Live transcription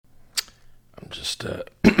Just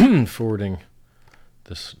forwarding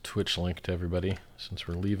this Twitch link to everybody since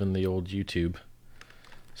we're leaving the old YouTube.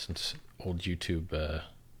 Since old YouTube, they're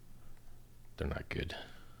not good.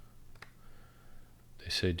 They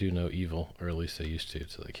say do no evil, or at least they used to,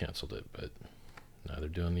 so they canceled it, but now they're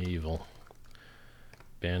doing the evil.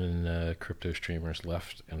 Banning crypto streamers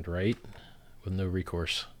left and right with no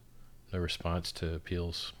recourse. No response to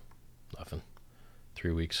appeals. Nothing.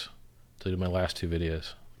 3 weeks. Deleted my last 2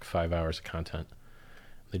 videos. 5 hours of content.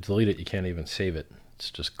 They delete it, you can't even save it. It's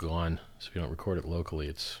just gone. So if you don't record it locally,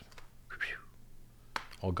 it's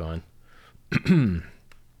all gone. You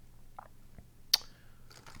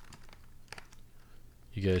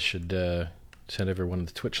guys should send everyone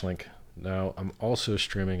the Twitch link. Now, I'm also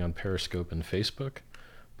streaming on Periscope and Facebook,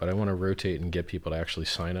 but I want to rotate and get people to actually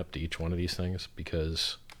sign up to each one of these things,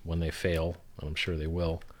 because when they fail, and I'm sure they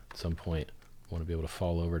will at some point, I want to be able to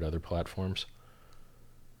fall over to other platforms.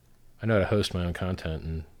 I know how to host my own content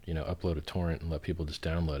and, upload a torrent and let people just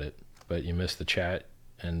download it, but you miss the chat,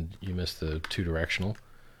 and you miss the 2-directional,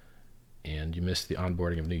 and you miss the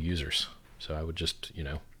onboarding of new users. So I would just,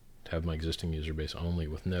 have my existing user base only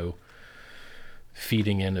with no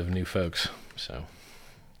feeding in of new folks. So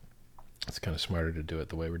it's kind of smarter to do it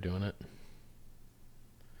the way we're doing it.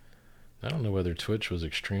 I don't know whether Twitch was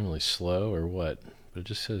extremely slow or what, but it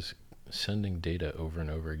just says sending data over and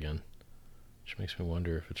over again, which makes me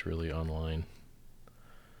wonder if it's really online.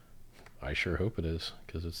 I sure hope it is,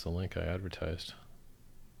 because it's the link I advertised.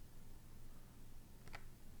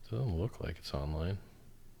 It doesn't look like it's online.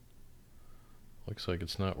 Looks like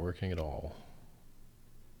it's not working at all.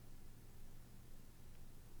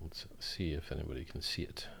 Let's see if anybody can see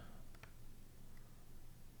it.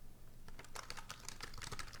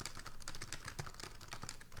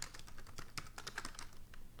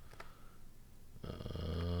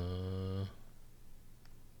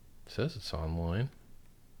 It says it's online,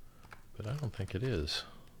 but I don't think it is.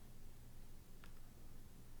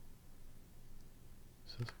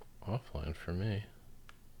 It says offline for me.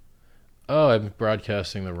 Oh, I'm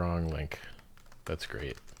broadcasting the wrong link. That's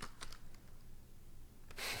great.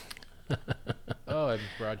 Oh, I'm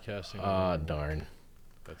broadcasting the wrong link. Darn.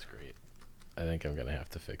 That's great. I think I'm going to have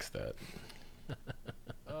to fix that.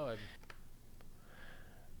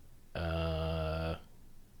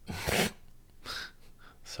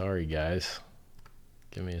 Sorry, guys.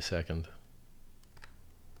 Give me a second.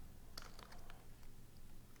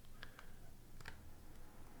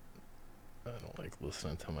 I don't like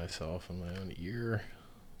listening to myself in my own ear.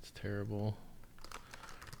 It's terrible.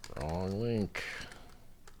 Wrong link.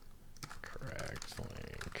 Correct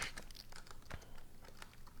link.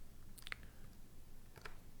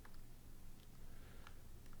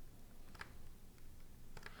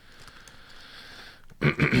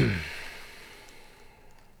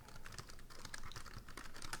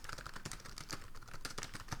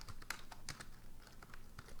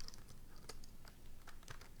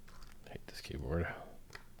 Hate this keyboard.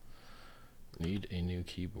 Need a new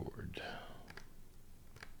keyboard.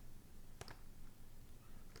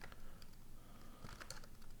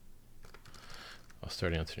 I'll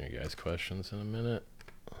start answering you guys' questions in a minute.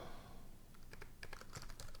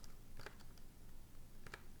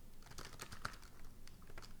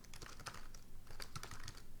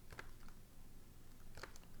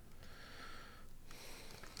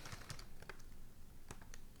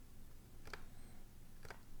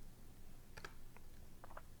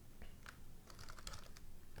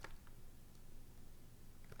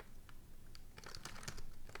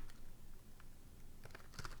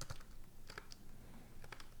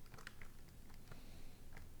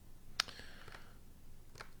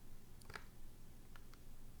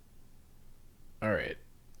 All right.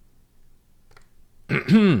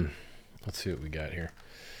 Let's see what we got here.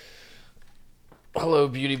 Hello,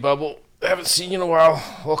 Beauty Bubble. Haven't seen you in a while.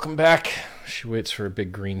 Welcome back. She waits for a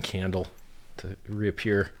big green candle to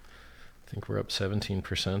reappear. I think we're up 17%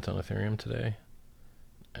 on Ethereum today.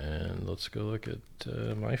 And let's go look at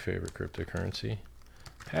my favorite cryptocurrency,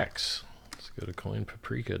 Hex. Let's go to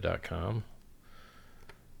coinpaprika.com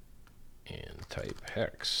and type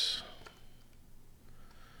Hex.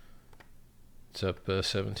 It's up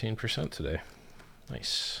 17% today.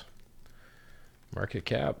 Nice. Market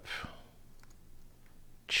cap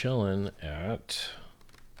chilling at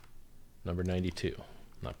number 92.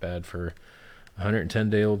 Not bad for a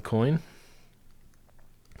 110-day-old coin.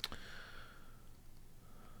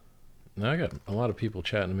 Now I got a lot of people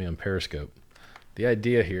chatting to me on Periscope. The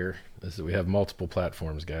idea here is that we have multiple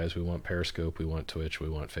platforms, guys. We want Periscope, we want Twitch, we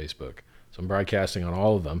want Facebook. So I'm broadcasting on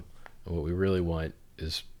all of them. And what we really want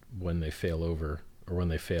is when they fail over, or when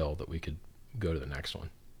they fail, that we could go to the next one.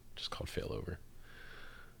 just called failover.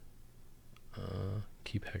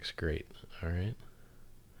 Keep hex great. All right.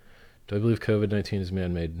 Do I believe COVID-19 is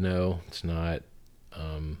man-made? No, it's not.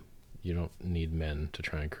 You don't need men to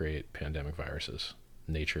try and create pandemic viruses.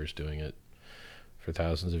 Nature is doing it for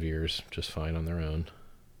thousands of years just fine on their own.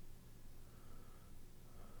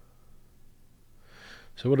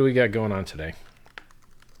 So what do we got going on today?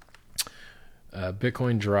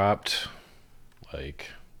 Bitcoin dropped like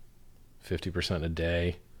 50% a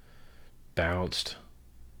day, bounced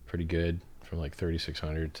pretty good from like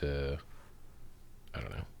 3,600 to, I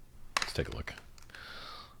don't know. Let's take a look.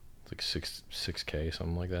 It's like 6K,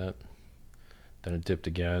 something like that. Then it dipped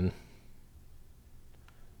again.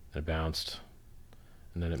 Then it bounced.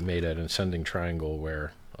 And then it made an ascending triangle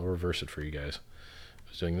where, I'll reverse it for you guys. It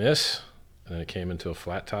was doing this, and then it came into a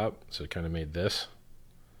flat top, so it kind of made this.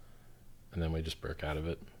 And then we just broke out of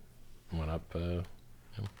it and went up 15%,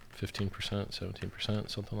 17%,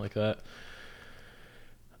 something like that.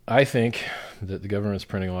 I think that the government's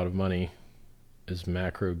printing a lot of money is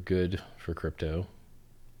macro good for crypto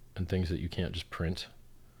and things that you can't just print.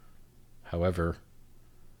 However,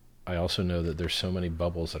 I also know that there's so many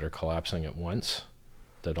bubbles that are collapsing at once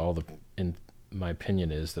that in my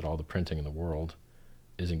opinion is that all the printing in the world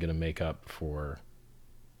isn't going to make up for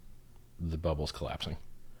the bubbles collapsing.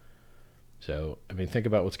 So, I mean, think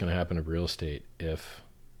about what's going to happen to real estate if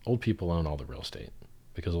old people own all the real estate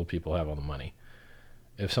because old people have all the money.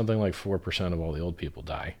 If something like 4% of all the old people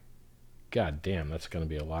die, god damn, that's going to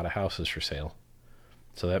be a lot of houses for sale.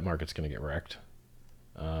 So that market's going to get wrecked.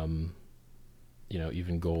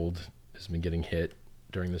 Even gold has been getting hit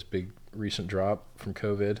during this big recent drop from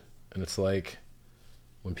COVID. And it's like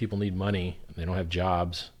when people need money and they don't have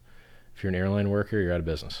jobs, if you're an airline worker, you're out of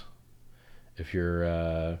business. If you're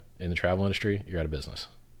in the travel industry, you're out of business.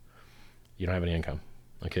 You don't have any income.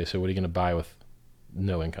 Okay, so what are you going to buy with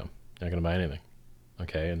no income? You're not going to buy anything.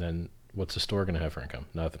 Okay, and then what's the store going to have for income?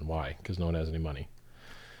 Nothing. Why? Because no one has any money.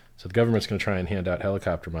 So the government's going to try and hand out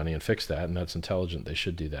helicopter money and fix that, and that's intelligent. They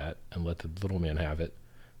should do that and let the little man have it,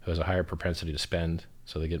 who has a higher propensity to spend,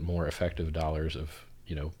 so they get more effective dollars of,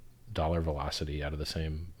 dollar velocity out of the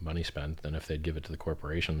same money spent than if they'd give it to the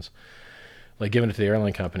corporations. Like giving it to the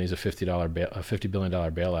airline companies a $50 billion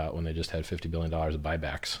bailout when they just had $50 billion of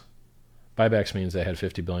buybacks. Buybacks means they had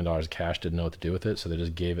 $50 billion of cash, didn't know what to do with it, so they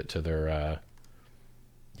just gave it to their,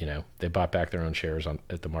 they bought back their own shares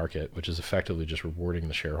at the market, which is effectively just rewarding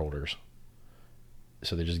the shareholders.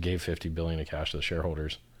 So they just gave $50 billion of cash to the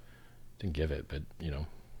shareholders. Didn't give it, but,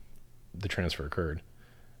 the transfer occurred.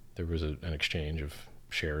 There was an exchange of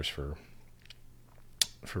shares for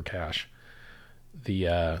cash.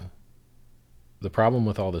 The problem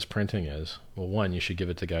with all this printing is, well, one, you should give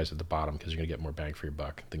it to guys at the bottom because you're going to get more bang for your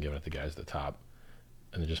buck than giving it to guys at the top.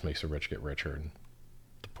 And it just makes the rich get richer and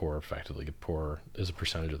the poor effectively get poorer as a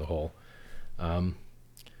percentage of the whole.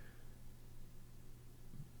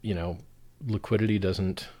 Liquidity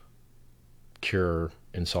doesn't cure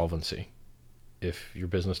insolvency. If your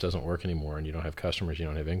business doesn't work anymore and you don't have customers, you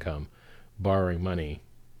don't have income, borrowing money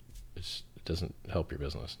it doesn't help your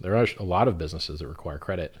business. There are a lot of businesses that require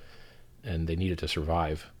credit and they need it to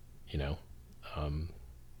survive.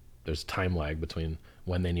 There's a time lag between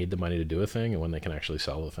when they need the money to do a thing and when they can actually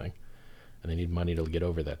sell the thing. And they need money to get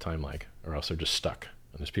over that time lag, or else they're just stuck.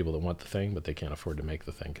 And there's people that want the thing, but they can't afford to make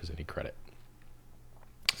the thing because they need credit.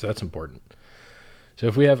 So that's important. So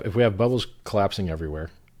if we have bubbles collapsing everywhere,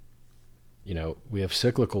 we have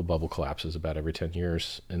cyclical bubble collapses about every 10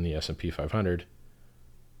 years in the S&P 500.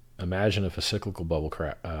 Imagine if a cyclical bubble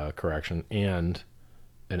correction and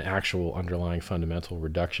an actual underlying fundamental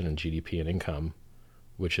reduction in GDP and income,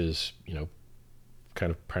 which is, kind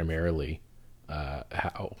of primarily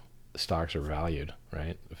how stocks are valued,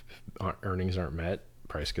 right? If earnings aren't met,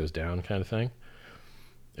 price goes down kind of thing.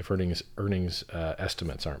 If earnings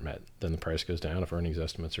estimates aren't met, then the price goes down. If earnings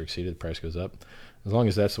estimates are exceeded, the price goes up. As long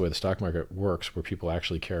as that's the way the stock market works, where people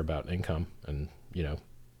actually care about income and,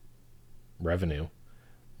 revenue,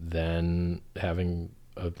 then having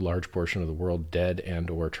a large portion of the world dead and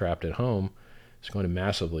or trapped at home is going to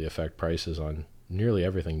massively affect prices on nearly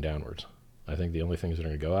everything downwards. I think the only things that are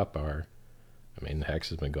going to go up are, the HEX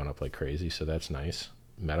has been going up like crazy, so that's nice.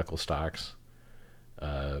 Medical stocks,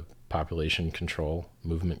 population control,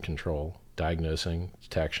 movement control, diagnosing,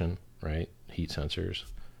 detection, right? Heat sensors,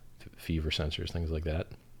 fever sensors, things like that.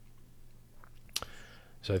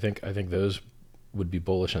 So I think those would be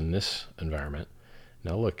bullish in this environment.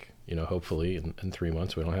 Now look, hopefully in 3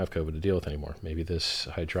 months we don't have COVID to deal with anymore. Maybe this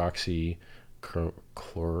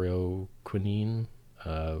hydroxychloroquine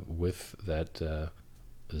with that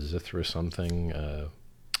Zithra something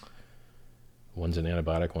One's an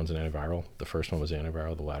antibiotic, one's an antiviral. The first one was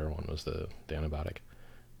antiviral, the latter one was the antibiotic.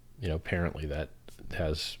 Apparently that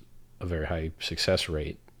has a very high success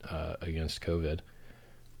rate against COVID.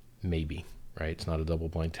 Maybe, right? It's not a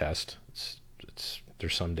double-blind test.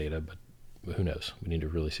 There's some data, but who knows? We need to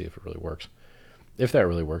really see if it really works. If that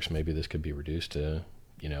really works, maybe this could be reduced to,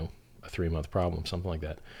 a 3-month problem, something like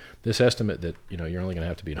that. This estimate that, you're only going to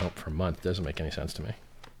have to be at home for a month doesn't make any sense to me.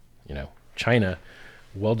 China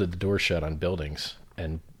welded the door shut on buildings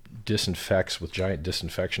and disinfects with giant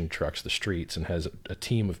disinfection trucks the streets and has a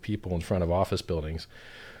team of people in front of office buildings,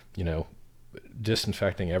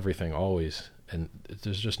 disinfecting everything always. And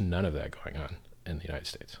there's just none of that going on in the United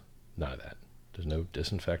States. None of that. There's no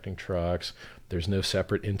disinfecting trucks. There's no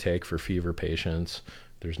separate intake for fever patients.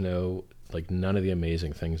 There's no, none of the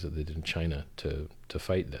amazing things that they did in China to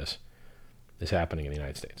fight this is happening in the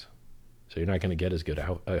United States. So you're not going to get as good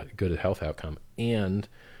a health outcome. And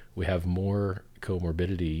we have more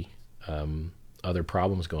comorbidity, other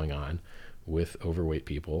problems going on with overweight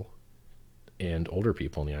people and older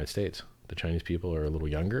people in the United States. The Chinese people are a little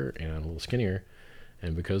younger and a little skinnier.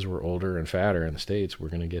 And because we're older and fatter in the States, we're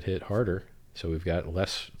going to get hit harder. So we've got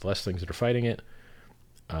less things that are fighting it,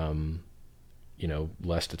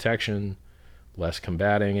 less detection, less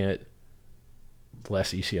combating it,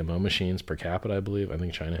 less ECMO machines per capita, I believe. I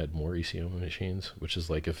think China had more ECMO machines, which is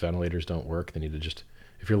if ventilators don't work, they need to just,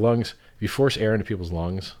 if you force air into people's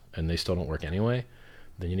lungs and they still don't work anyway,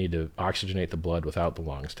 then you need to oxygenate the blood without the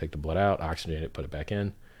lungs. Take the blood out, oxygenate it, put it back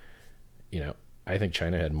in. I think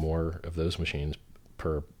China had more of those machines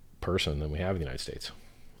per person than we have in the United States.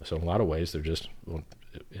 So in a lot of ways, they're just,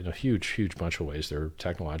 in a huge, huge bunch of ways, they're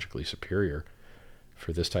technologically superior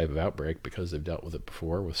for this type of outbreak because they've dealt with it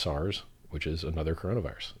before with SARS, which is another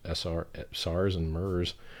coronavirus. SARS and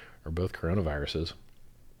MERS are both coronaviruses.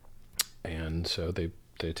 And so they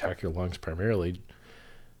attack your lungs primarily,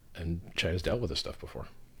 and China's dealt with this stuff before.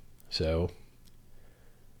 So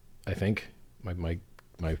I think my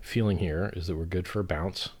feeling here is that we're good for a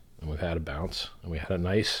bounce, and we've had a bounce, and we had a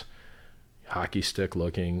nice hockey stick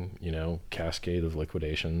looking, cascade of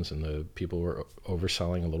liquidations, and the people were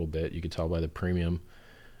overselling a little bit. You could tell by the premium,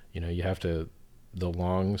 the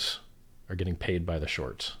longs are getting paid by the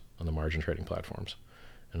shorts on the margin trading platforms.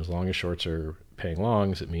 And as long as shorts are paying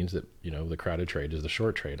longs, it means that, the crowded trade is the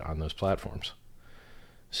short trade on those platforms.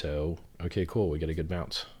 So, okay, cool. We get a good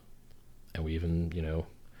bounce. And we even,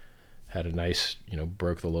 had a nice,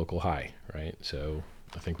 broke the local high, right? So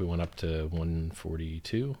I think we went up to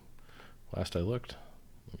 142 last I looked.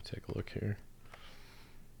 Let me take a look here.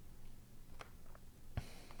 I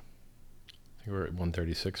think we're at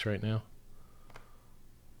 136 right now.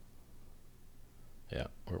 Yeah,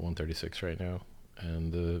 we're at 136 right now.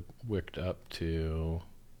 And the wicked up to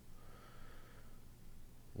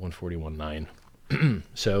 141.9.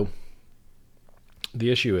 So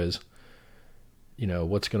the issue is,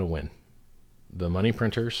 what's going to win? The money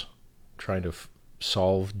printers trying to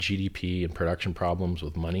solve GDP and production problems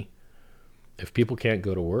with money. If people can't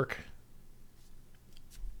go to work,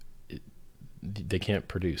 they can't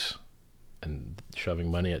produce. And shoving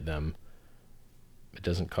money at them, it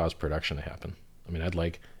doesn't cause production to happen. I mean,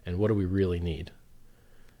 and what do we really need?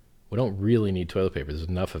 We don't really need toilet paper. There's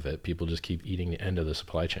enough of it. People just keep eating the end of the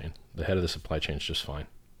supply chain. The head of the supply chain is just fine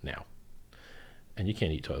now. And you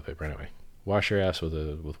can't eat toilet paper anyway. Wash your ass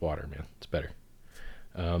with water, man. It's better.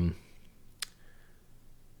 You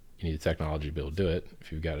need the technology to be able to do it.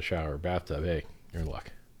 If you've got a shower or bathtub, hey, you're in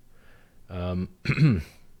luck.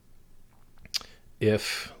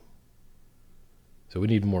 So we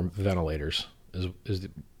need more ventilators. Is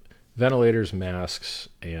the ventilators, masks,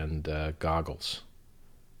 and goggles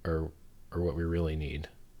are what we really need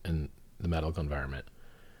in the medical environment.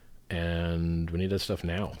 And we need that stuff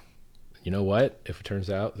now. You know what? If it turns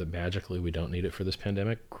out that magically we don't need it for this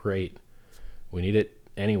pandemic, great. We need it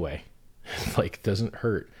anyway. It doesn't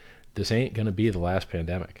hurt. This ain't going to be the last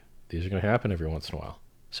pandemic. These are going to happen every once in a while.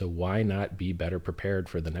 So why not be better prepared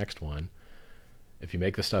for the next one? If you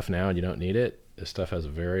make the stuff now and you don't need it, this stuff has a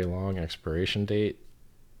very long expiration date,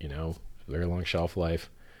 very long shelf life.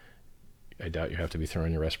 I doubt you have to be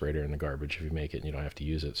throwing your respirator in the garbage if you make it and you don't have to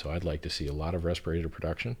use it. So I'd like to see a lot of respirator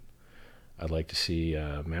production. I'd like to see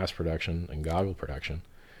mask production and goggle production.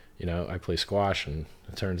 I play squash, and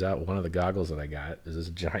it turns out one of the goggles that I got is this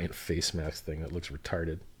giant face mask thing that looks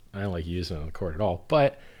retarded. I don't like using it on the court at all,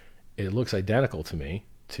 but it looks identical to me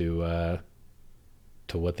to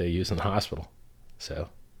what they use in the hospital. So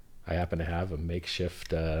I happen to have a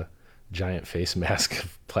makeshift giant face mask,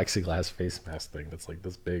 plexiglass face mask thing that's like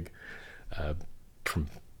this big from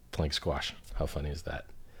playing squash. How funny is that?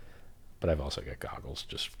 But I've also got goggles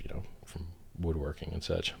just, from woodworking and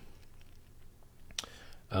such.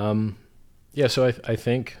 Yeah, so I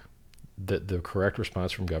think that the correct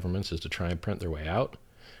response from governments is to try and print their way out,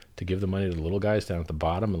 to give the money to the little guys down at the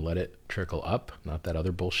bottom and let it trickle up, not that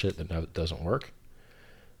other bullshit that doesn't work.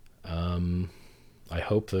 I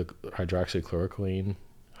hope the hydroxychloroquine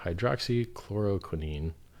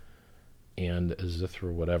and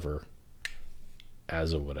azithro whatever,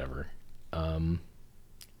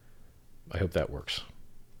 I hope that works,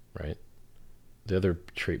 right? The other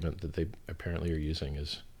treatment that they apparently are using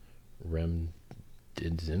is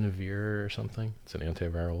remdesivir or something. It's an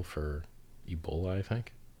antiviral for Ebola, I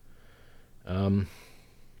think.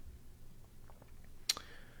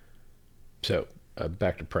 So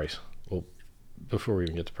back to price. Well, before we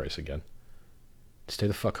even get to price again, stay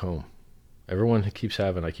the fuck home. Everyone I keep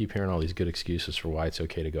hearing all these good excuses for why it's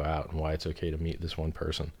okay to go out and why it's okay to meet this one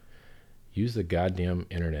person. Use the goddamn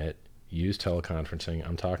internet. Use teleconferencing.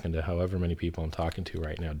 I'm talking to however many people I'm talking to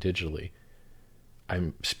right now digitally.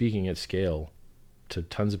 I'm speaking at scale to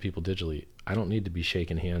tons of people digitally. I don't need to be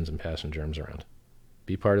shaking hands and passing germs around.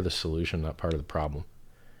 Be part of the solution, not part of the problem.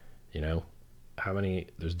 You know,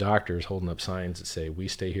 there's doctors holding up signs that say, "We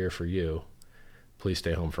stay here for you. Please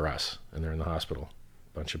stay home for us." And they're in the hospital.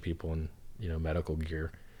 A bunch of people in, medical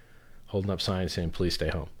gear holding up signs saying, "Please stay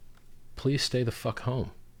home." Please stay the fuck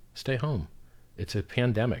home. Stay home. It's a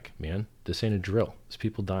pandemic, man. This ain't a drill. There's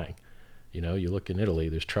people dying. You look in Italy,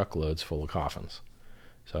 there's truckloads full of coffins.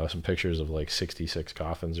 So I have some pictures of like 66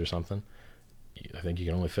 coffins or something. I think you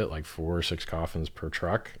can only fit like 4 or 6 coffins per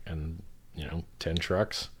truck, and 10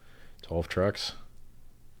 trucks, 12 trucks.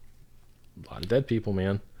 A lot of dead people,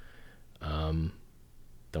 man.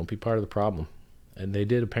 Don't be part of the problem. And they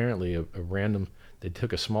did apparently they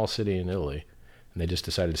took a small city in Italy and they just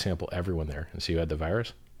decided to sample everyone there and see who had the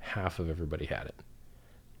virus. Half of everybody had it.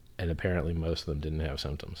 And apparently most of them didn't have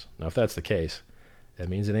symptoms. Now, if that's the case, that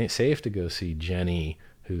means it ain't safe to go see Jenny,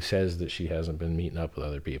 who says that she hasn't been meeting up with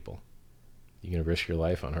other people. You're going to risk your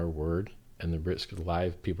life on her word and the risk of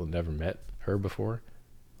live people that never met her before?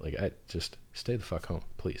 I just stay the fuck home,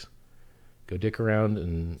 please. Go dick around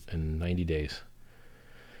in 90 days.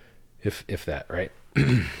 If that, right?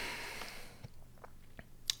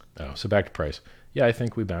 So back to price. Yeah, I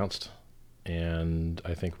think we bounced. And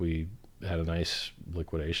I think we had a nice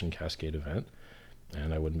liquidation cascade event.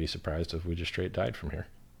 And I wouldn't be surprised if we just straight died from here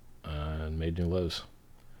and made new lows.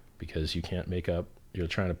 Because you can't make up. You're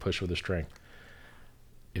trying to push with a string.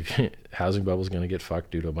 Housing bubble's going to get fucked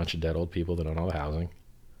due to a bunch of dead old people that own all the housing.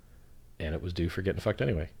 And it was due for getting fucked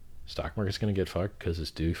anyway. Stock market's going to get fucked because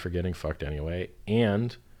it's due for getting fucked anyway.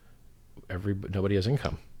 And nobody has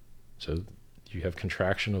income. So you have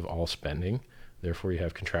contraction of all spending. Therefore, you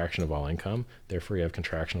have contraction of all income. Therefore, you have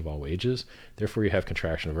contraction of all wages. Therefore, you have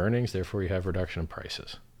contraction of earnings. Therefore, you have reduction in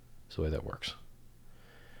prices. That's the way that works.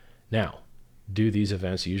 Now, do these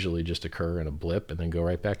events usually just occur in a blip and then go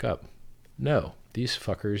right back up? No. These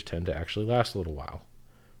fuckers tend to actually last a little while,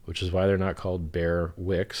 which is why they're not called bear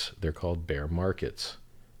wicks. They're called bear markets.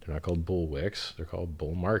 They're not called bull wicks. They're called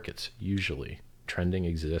bull markets, usually. Trending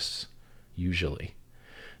exists, usually.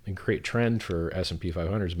 The great trend for S&P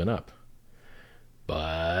 500 has been up.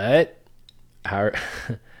 But how are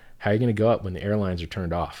you going to go up when the airlines are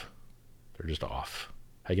turned off? They're just off.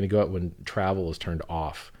 How are you going to go up when travel is turned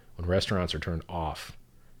off? When restaurants are turned off? You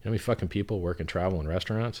know how many fucking people work in travel and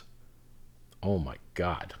restaurants? Oh my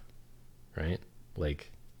God. Right?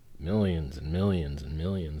 Like millions and millions and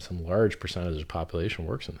millions. Some large percentage of the population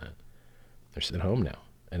works in that. They're sitting at home now.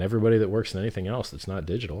 And everybody that works in anything else that's not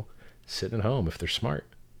digital is sitting at home if they're smart.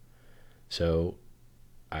 So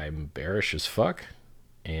I'm bearish as fuck.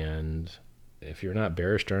 And if you're not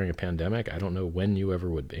bearish during a pandemic, I don't know when you ever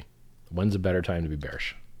would be. When's a better time to be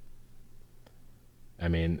bearish? I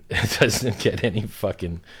mean, it doesn't get any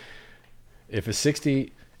fucking... If a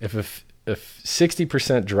 60%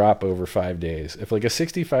 drop over 5 days, if like a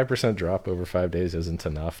 65% drop over 5 days isn't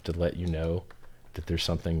enough to let you know that there's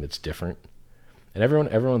something that's different, and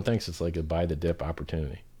everyone thinks it's like a buy the dip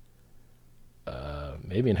opportunity.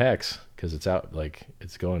 Maybe in Hex, because it's out, like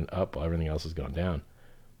it's going up while everything else is going down.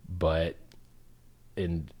 But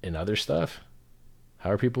in other stuff,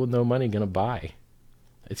 how are people with no money going to buy?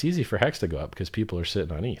 It's easy for Hex to go up because people are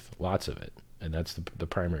sitting on ETH, lots of it, and that's the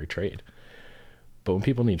primary trade. But when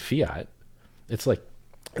people need fiat, it's like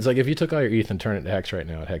if you took all your ETH and turned it to Hex right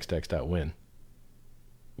now at hexdex.win,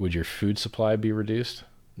 would your food supply be reduced?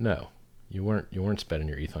 No, you weren't spending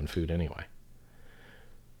your ETH on food anyway.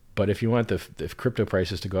 But if you want the crypto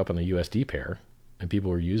prices to go up on the USD pair, and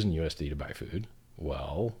people were using USD to buy food,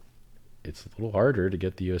 well, it's a little harder to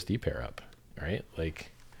get the USD pair up, right?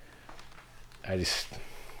 Like,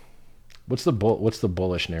 What's the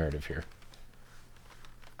bullish narrative here?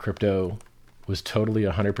 Crypto was totally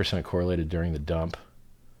 100% correlated during the dump,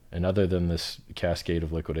 and other than this cascade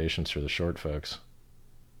of liquidations for the short folks,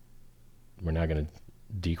 we're now going to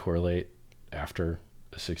decorrelate after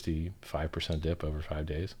a 65% dip over 5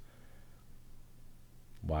 days.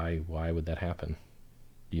 Why would that happen?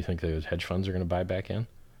 Do you think those hedge funds are going to buy back in?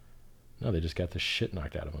 No, they just got the shit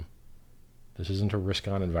knocked out of them. This isn't a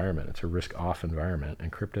risk-on environment. It's a risk-off environment,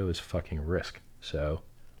 and crypto is fucking risk. So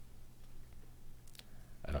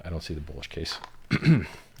I don't see the bullish case,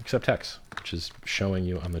 except Hex, which is showing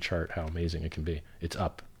you on the chart how amazing it can be. It's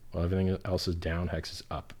up. While everything else is down, Hex is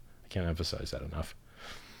up. I can't emphasize that enough.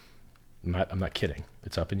 I'm not kidding.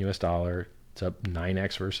 It's up in US dollar. It's up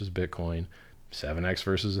 9x versus Bitcoin, 7x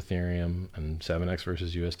versus Ethereum, and 7x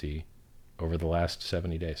versus USD over the last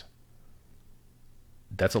 70 days.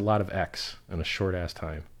 That's a lot of X in a short ass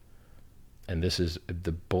time. And this is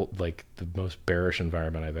the most bearish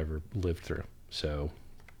environment I've ever lived through. So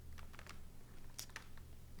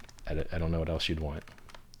I don't know what else you'd want.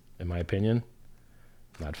 In my opinion,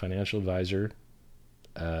 not a financial advisor,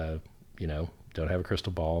 don't have a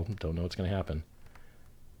crystal ball, don't know what's going to happen.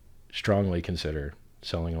 Strongly consider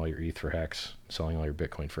selling all your ETH for Hex, selling all your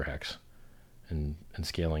Bitcoin for Hex, and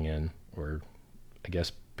scaling in. Or I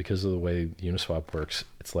guess because of the way Uniswap works,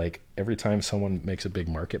 it's like every time someone makes a big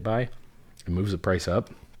market buy, it moves the price up,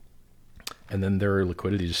 and then their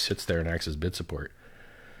liquidity just sits there and acts as bid support.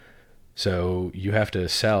 So you have to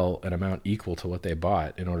sell an amount equal to what they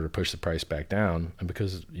bought in order to push the price back down. And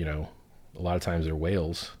because, a lot of times they're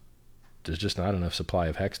whales, there's just not enough supply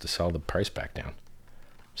of Hex to sell the price back down.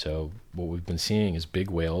 So what we've been seeing is big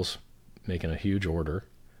whales making a huge order,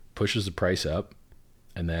 pushes the price up,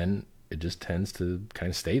 and then it just tends to kind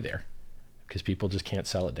of stay there because people just can't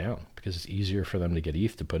sell it down because it's easier for them to get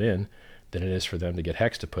ETH to put in than it is for them to get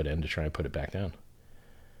Hex to put in to try and put it back down.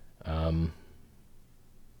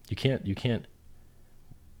 You can't,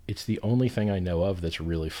 it's the only thing I know of that's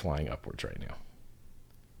really flying upwards right now.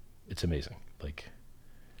 It's amazing. Like,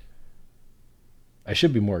 I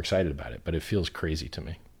should be more excited about it, but it feels crazy to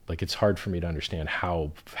me. Like, it's hard for me to understand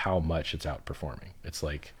how much it's outperforming. It's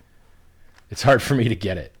like, it's hard for me to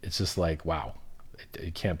get it. It's just like, wow, I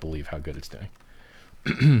can't believe how good it's doing.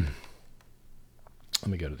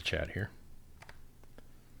 Let me go to the chat here.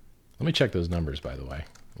 Let me check those numbers, by the way.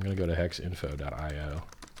 I'm going to go to hexinfo.io,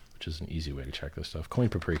 which is an easy way to check this stuff. Coin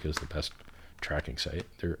Paprika is the best tracking site.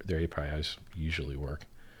 Their APIs usually work.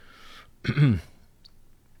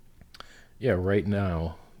 Yeah, right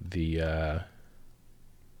now, no,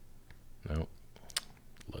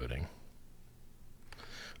 loading.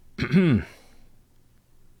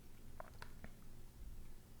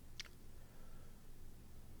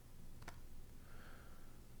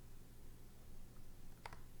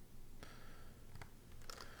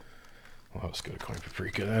 Well, let's go to Coin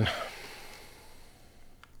Paprika then.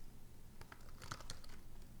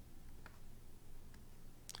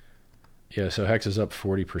 Yeah, so Hex is up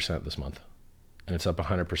 40% this month, and it's up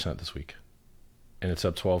 100% this week, and it's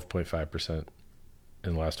up 12.5%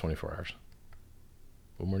 in the last 24 hours.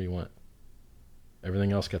 What more do you want?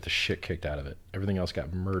 Everything else got the shit kicked out of it. Everything else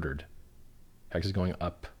got murdered. Hex is going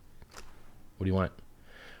up. What do you want?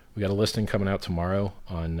 We got a listing coming out tomorrow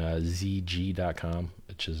on ZG.com,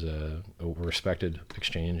 which is a respected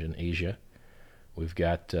exchange in Asia. We've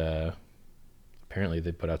got, apparently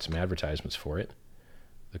they put out some advertisements for it.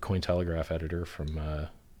 The Cointelegraph editor from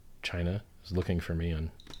China is looking for me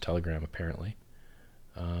on Telegram, apparently.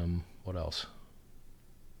 What else?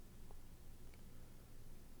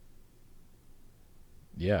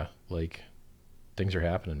 Yeah, like, things are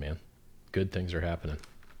happening, man. Good things are happening.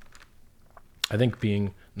 I think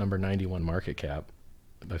being number 91 market cap,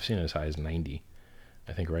 I've seen it as high as 90.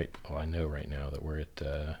 I think I know right now that we're at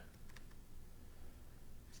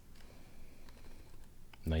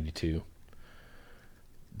 92.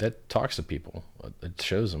 That talks to people. It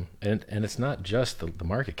shows them. And it's not just the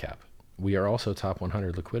market cap. We are also top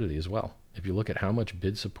 100 liquidity as well. If you look at how much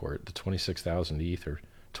bid support, the 26,000 ETH or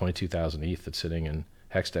 22,000 ETH that's sitting in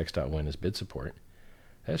hexdex.win as bid support,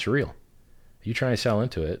 that's real. You try and sell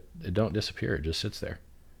into it, it don't disappear. It just sits there.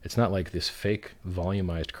 It's not like this fake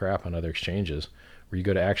volumized crap on other exchanges where you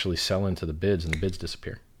go to actually sell into the bids and the bids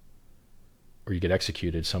disappear. Or you get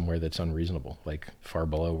executed somewhere that's unreasonable, like far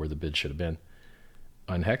below where the bid should have been.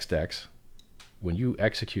 On Hexdex, when you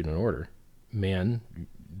execute an order, man,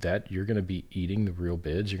 that you're going to be eating the real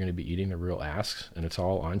bids, you're going to be eating the real asks, and it's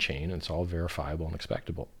all on chain, and it's all verifiable and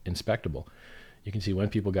inspectable. You can see when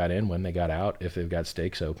people got in, when they got out, if they've got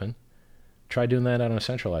stakes open. Try doing that on a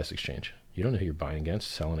centralized exchange. You don't know who you're buying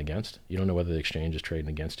against, selling against. You don't know whether the exchange is trading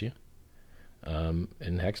against you. In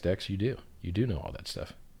Hexdex, you do. You do know all that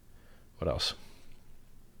stuff. What else?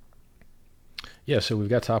 Yeah, so we've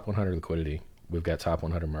got top 100 liquidity. We've got top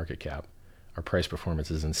 100 market cap. Our price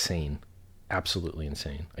performance is insane. Absolutely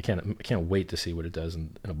insane. I can't wait to see what it does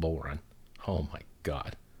in a bull run. Oh my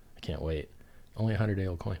God. I can't wait. Only a 100-day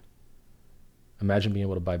old coin. Imagine being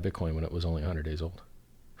able to buy Bitcoin when it was only 100 days old.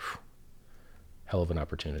 Whew. Hell of an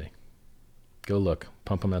opportunity. Go look.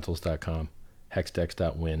 Pumpamentals.com.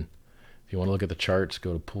 Hexdex.win. If you want to look at the charts,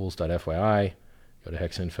 go to pools.fyi. Go to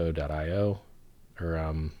hexinfo.io.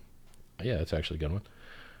 Or, yeah, that's actually a good one.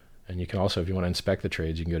 And you can also, if you want to inspect the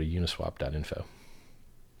trades, you can go to uniswap.info.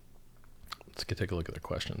 Let's take a look at the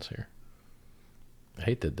questions here. I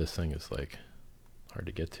hate that this thing is like hard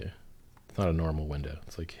to get to. It's not a normal window.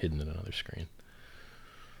 It's like hidden in another screen.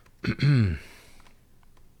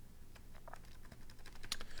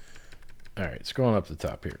 All right, scrolling up the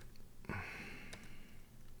top here.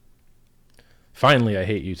 Finally, I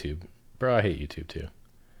hate YouTube. Bro, I hate YouTube too.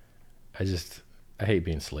 I hate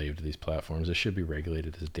being slave to these platforms. It should be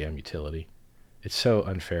regulated as damn utility. It's so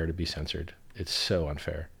unfair to be censored. It's so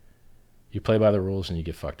unfair. You play by the rules and you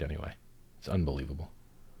get fucked anyway. It's unbelievable.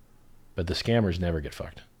 But the scammers never get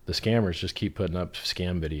fucked. The scammers just keep putting up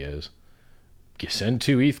scam videos. Send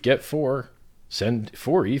 2 ETH, get 4. Send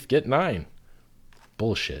 4 ETH, get 9.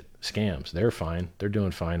 Bullshit. Scams. They're fine. They're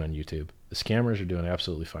doing fine on YouTube. The scammers are doing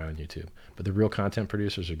absolutely fine on YouTube. But the real content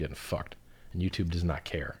producers are getting fucked. And YouTube does not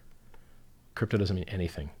care. Crypto doesn't mean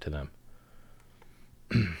anything to them.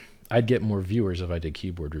 I'd get more viewers if I did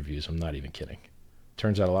keyboard reviews. I'm not even kidding.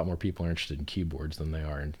 Turns out a lot more people are interested in keyboards than they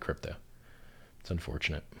are in crypto. It's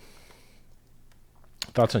unfortunate.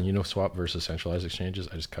 Thoughts on Uniswap versus centralized exchanges?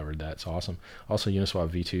 I just covered that. It's awesome. Also, Uniswap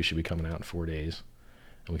V2 should be coming out in 4 days.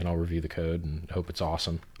 And we can all review the code and hope it's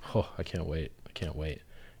awesome. Oh, I can't wait. I can't wait.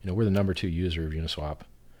 You know, we're the number 2 user of Uniswap.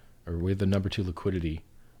 Or we're the number 2 liquidity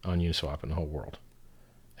on Uniswap in the whole world.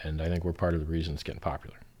 And I think we're part of the reason it's getting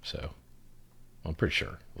popular. So, I'm pretty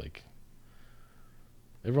sure. Like,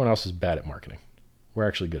 everyone else is bad at marketing. We're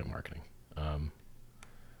actually good at marketing.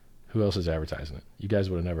 Who else is advertising it? You guys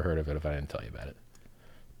would have never heard of it if I didn't tell you about it.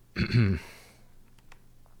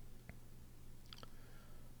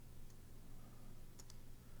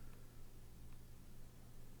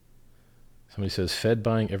 Somebody says, Fed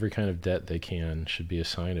buying every kind of debt they can should be a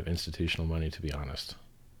sign of institutional money, to be honest.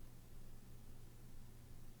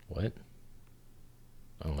 What?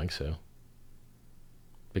 I don't think so.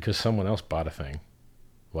 Because someone else bought a thing.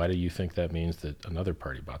 Why do you think that means that another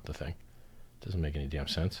party bought the thing? Doesn't make any damn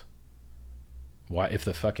sense. Why, if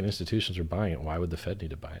the fucking institutions are buying it, why would the Fed need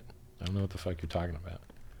to buy it? I don't know what the fuck you're talking about.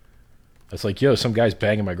 It's like, yo, some guy's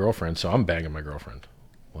banging my girlfriend, so I'm banging my girlfriend.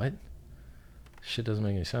 What? Shit doesn't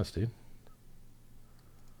make any sense, dude.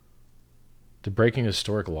 Did breaking a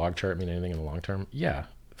historic log chart mean anything in the long term? Yeah.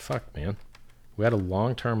 Fuck, man. We had a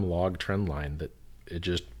long-term log trend line that it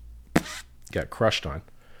just got crushed on.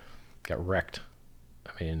 Got wrecked.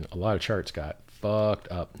 I mean, a lot of charts got fucked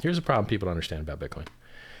up. Here's the problem people don't understand about Bitcoin.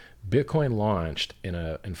 Bitcoin launched in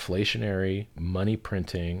an inflationary,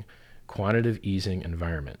 money-printing, quantitative easing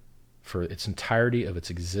environment for its entirety of its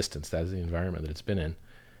existence. That is the environment that it's been in.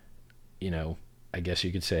 You know, I guess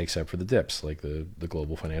you could say, except for the dips, like the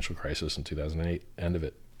global financial crisis in 2008, end of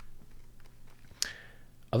it.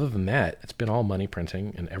 Other than that, it's been all money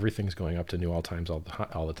printing, and everything's going up to new all-times all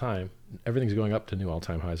the time. Everything's going up to new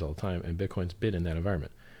all-time highs all the time, and Bitcoin's been in that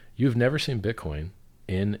environment. You've never seen Bitcoin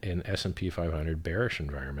in an S&P 500 bearish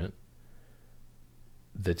environment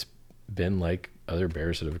that's been like other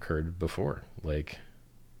bears that have occurred before. Like,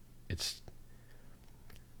 it's...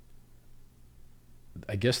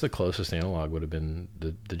 I guess the closest analog would have been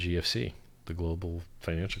the GFC, the global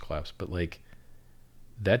financial collapse, but like...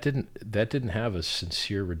 That didn't have a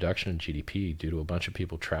sincere reduction in GDP due to a bunch of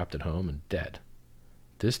people trapped at home and dead.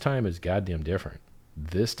 This time is goddamn different.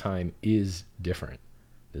 This time is different.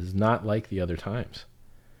 This is not like the other times.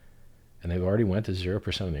 And they've already went to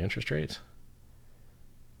 0% on the interest rates.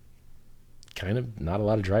 Kind of not a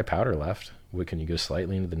lot of dry powder left. What, can you go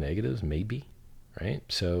slightly into the negatives? Maybe, right?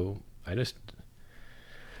 So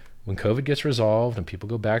when COVID gets resolved and people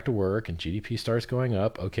go back to work and GDP starts going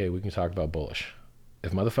up, okay, we can talk about bullish.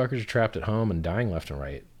 If motherfuckers are trapped at home and dying left and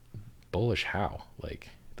right, bullish how? Like,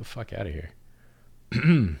 get the fuck out of here.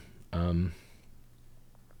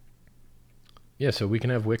 Yeah, so we can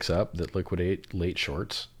have wicks up that liquidate late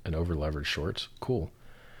shorts and over-leveraged shorts. Cool.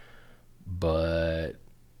 But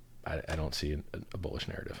I don't see a bullish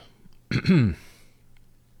narrative.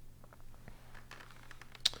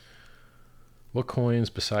 What coins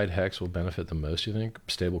beside Hex will benefit the most, you think?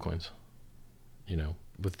 Stable coins. You know,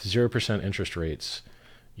 with 0% interest rates,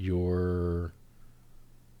 your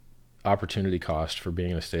opportunity cost for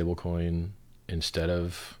being in a stable coin instead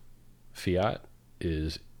of fiat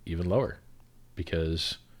is even lower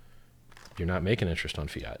because you're not making interest on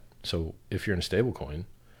fiat. So if you're in a stable coin,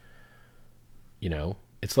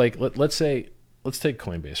 it's like, let's take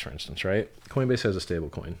Coinbase, for instance, right? Coinbase has a stable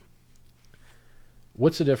coin.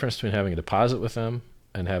 What's the difference between having a deposit with them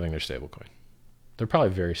and having their stable coin? They're probably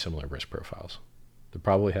very similar risk profiles. They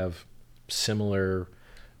probably have similar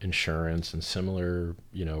insurance and similar,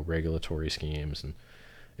 regulatory schemes. And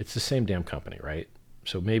it's the same damn company, right?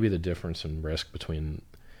 So maybe the difference in risk between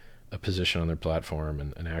a position on their platform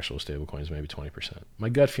and an actual stablecoin is maybe 20%. My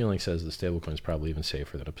gut feeling says the stablecoin is probably even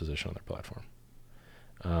safer than a position on their platform.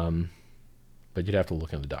 But you'd have to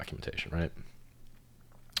look in the documentation, right?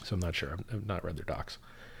 So I'm not sure. I've not read their docs.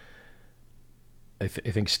 I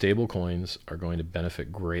think stablecoins are going to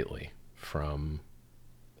benefit greatly from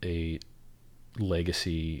a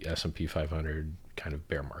legacy S&P 500 kind of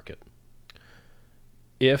bear market.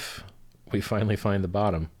 If we finally find the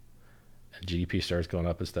bottom and GDP starts going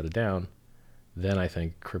up instead of down, then I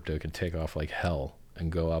think crypto can take off like hell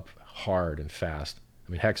and go up hard and fast.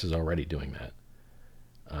 I mean, Hex is already doing that.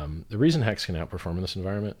 The reason Hex can outperform in this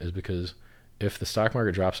environment is because if the stock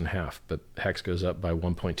market drops in half, but Hex goes up by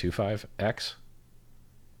 1.25x,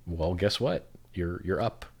 well, guess what? You're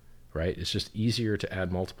up, right? It's just easier to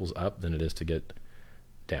add multiples up than it is to get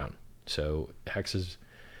down. So Hex is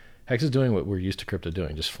doing what we're used to crypto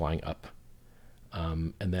doing, just flying up.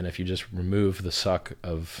 And then if you just remove the suck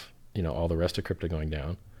of all the rest of crypto going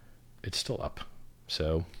down, it's still up.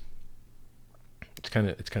 So it's kind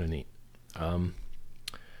of neat.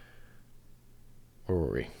 Where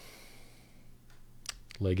were we?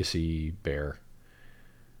 Legacy bear.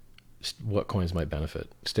 What coins might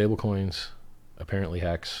benefit? Stable coins, apparently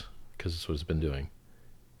Hex, because it's what it's been doing.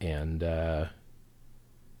 And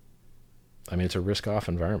it's a risk-off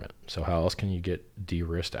environment. So how else can you get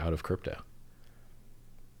de-risked out of crypto?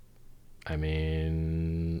 I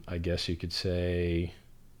guess you could say,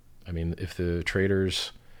 if the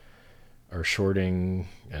traders are shorting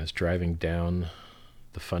and it's driving down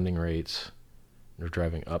the funding rates, or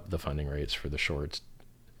driving up the funding rates for the shorts,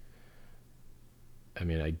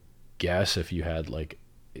 I guess if you had like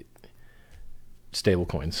stable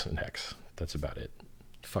coins and Hex, that's about it.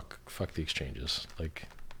 Fuck the exchanges. Like,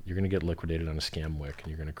 you're gonna get liquidated on a scam wick, and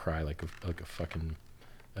you're gonna cry like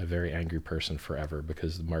a very angry person forever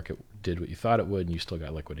because the market did what you thought it would, and you still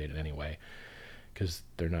got liquidated anyway. Because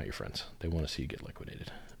they're not your friends. They want to see you get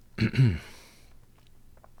liquidated.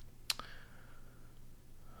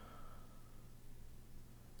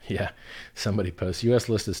 Yeah, somebody posts, U.S.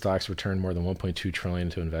 listed stocks returned more than $1.2 trillion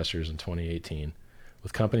to investors in 2018,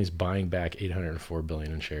 with companies buying back $804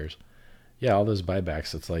 billion in shares. Yeah, all those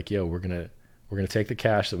buybacks. It's like, we're gonna take the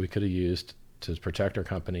cash that we could have used to protect our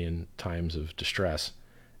company in times of distress,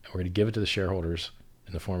 and we're gonna give it to the shareholders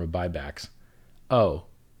in the form of buybacks. Oh,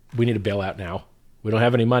 we need a bailout now. We don't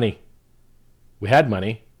have any money. We had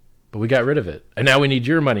money, but we got rid of it, and now we need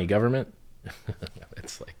your money, government.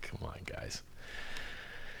 It's like, come on, guys.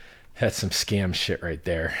 That's some scam shit right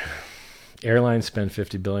there. Airlines spend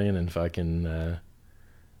 $50 billion in fucking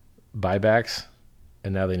buybacks,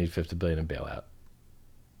 and now they need $50 billion in bailout.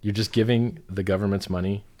 You're just giving the government's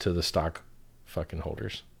money to the stock fucking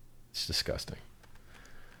holders. It's disgusting.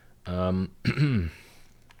 Can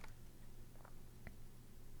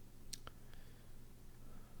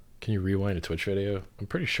you rewind a Twitch video? I'm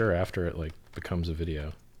pretty sure after it becomes a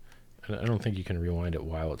video. And I don't think you can rewind it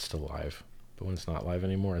while it's still live. But when it's not live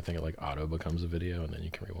anymore, I think it auto becomes a video, and then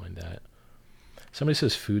you can rewind that. Somebody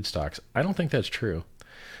says food stocks. I don't think that's true.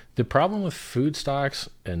 The problem with food stocks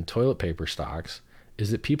and toilet paper stocks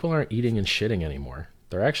is that people aren't eating and shitting anymore.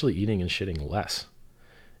 They're actually eating and shitting less.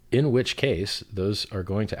 In which case, those are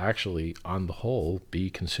going to actually, on the whole,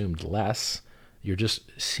 be consumed less. It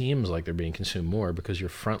just seems like they're being consumed more because you're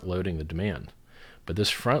front-loading the demand. But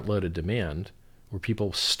this front-loaded demand, where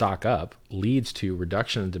people stock up, leads to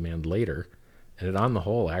reduction in demand later, and it on the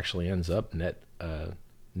whole actually ends up net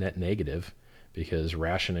negative because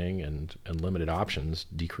rationing and limited options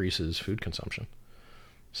decreases food consumption.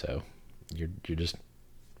 So you're just,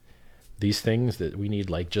 these things that we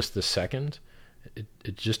need just this second,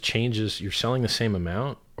 it just changes. You're selling the same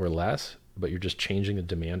amount or less, but you're just changing the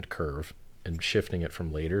demand curve and shifting it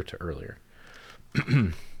from later to earlier.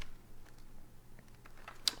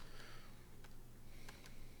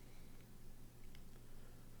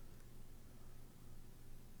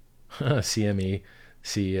 CME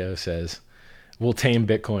CEO says, we'll tame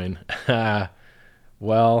Bitcoin.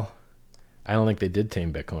 Well, I don't think they did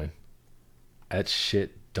tame Bitcoin. That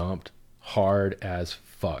shit dumped hard as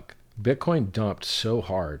fuck. Bitcoin dumped so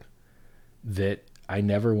hard that I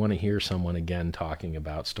never want to hear someone again talking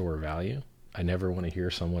about store value. I never want to hear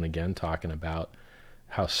someone again talking about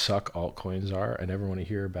how suck altcoins are. I never want to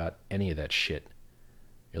hear about any of that shit.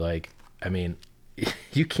 You're like, I mean,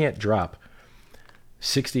 you can't drop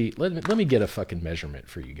 60. Let me get a fucking measurement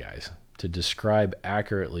for you guys to describe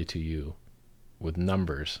accurately to you with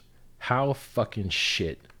numbers how fucking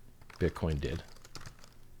shit Bitcoin did.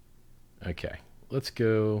 Okay, let's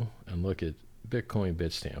go and look at Bitcoin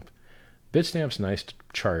Bitstamp. Bitstamp's nice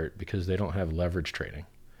chart because they don't have leverage trading.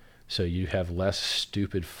 So you have less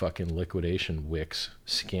stupid fucking liquidation wicks,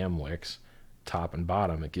 scam wicks, top and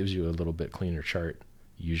bottom. It gives you a little bit cleaner chart,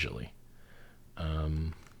 usually.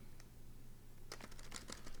 So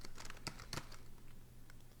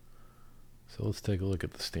let's take a look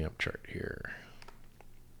at the stamp chart here.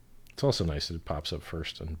 It's also nice that it pops up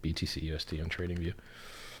first on BTC USD on TradingView.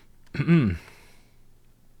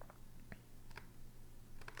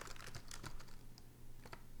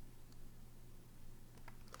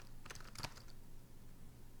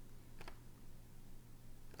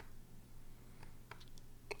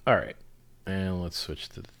 All right, and let's switch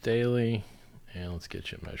to the daily, and let's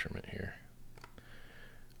get you a measurement here.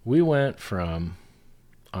 We went from,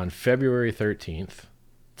 on February 13th,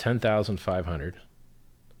 10,500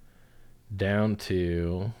 down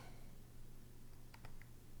to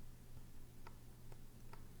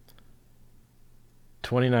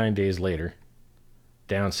 $29 days later,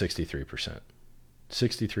 down 63%,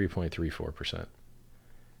 63.34%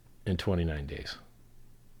 in 29 days.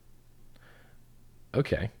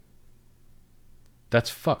 Okay. That's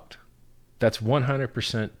fucked. That's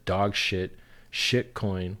 100% dog shit, shit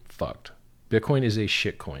coin fucked. Bitcoin is a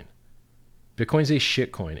shit coin. Bitcoin's a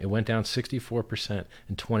shit coin. It went down 64%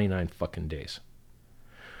 in 29 fucking days.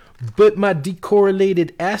 But my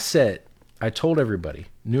decorrelated asset, I told everybody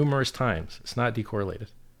numerous times, it's not decorrelated.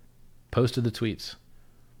 Posted the tweets.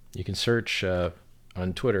 You can search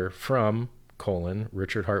on Twitter from :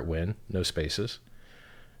 Richard Hart Win, no spaces,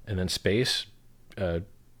 and then space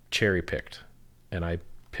cherry picked. And I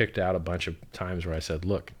picked out a bunch of times where I said,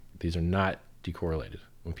 look, these are not decorrelated.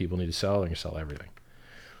 When people need to sell, they're going to sell everything.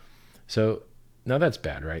 So now that's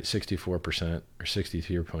bad, right? 64% or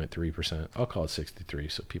 63.3%. I'll call it 63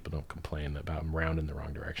 so people don't complain about I'm rounding the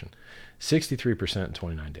wrong direction. 63% in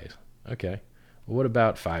 29 days. Okay. Well, what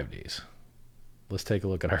about 5 days? Let's take a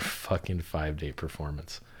look at our fucking 5-day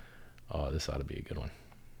performance. Oh, this ought to be a good one.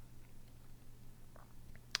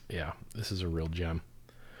 Yeah, this is a real gem.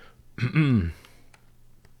 I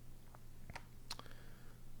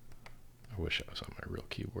wish I was on my real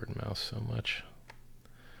keyboard and mouse so much.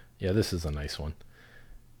 Yeah, this is a nice one.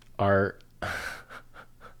 Our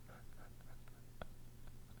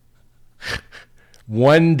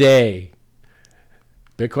one day,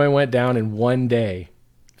 Bitcoin went down in 1 day,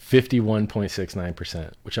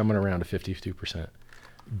 51.69%, which I'm going to round to 52%.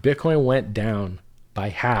 Bitcoin went down by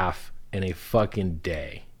half in a fucking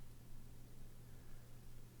day.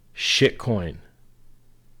 Shitcoin.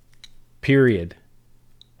 Period.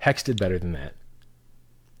 Hex did better than that.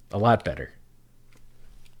 A lot better.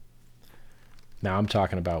 Now I'm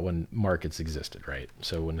talking about when markets existed, right?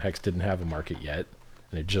 So when Hex didn't have a market yet,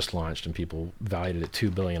 and it just launched and people valued it at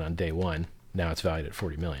 $2 billion on day one, now it's valued at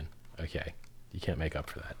 $40 million. Okay. You can't make up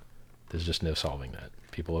for that. There's just no solving that.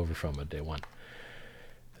 People overfilled at day one.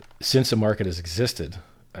 Since the market has existed,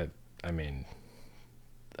 I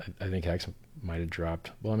think Hex might have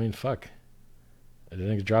dropped. Well, I mean, fuck. I didn't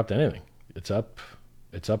think it dropped anything. It's up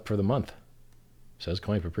for the month. Says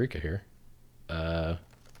Coin Paprika here.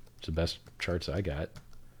 It's the best charts I got.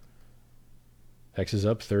 Hex is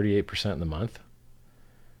up 38% in the month.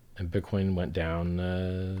 And Bitcoin went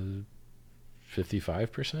down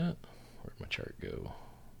 55%. Where'd my chart go?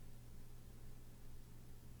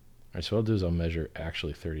 All right, so what I'll do is I'll measure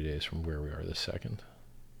actually 30 days from where we are this second.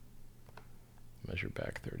 Measure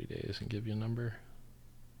back 30 days and give you a number.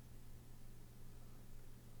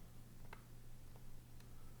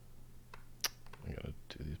 I gotta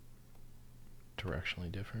do these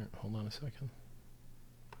directionally different. Hold on a second.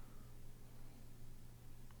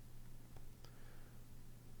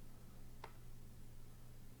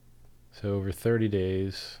 So over 30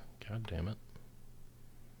 days, god damn it.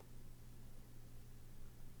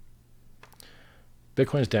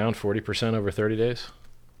 Bitcoin's down 40% over 30 days,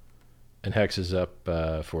 and Hex is up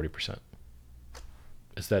 40%.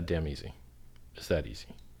 It's that damn easy. It's that easy.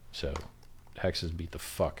 So Hex has beat the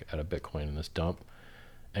fuck out of Bitcoin in this dump,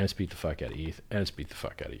 and it's beat the fuck out of ETH, and it's beat the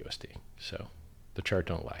fuck out of USD. So the chart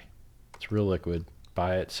don't lie. It's real liquid.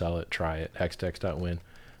 Buy it, sell it, try it. Hextex.win.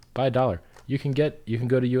 Buy $1. You can go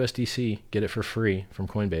to USDC, get it for free from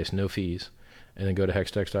Coinbase, no fees, and then go to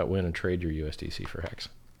hexdex.win and trade your USDC for Hex.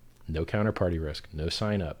 No counterparty risk, no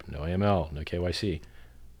sign up, no AML, no KYC.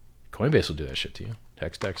 Coinbase will do that shit to you.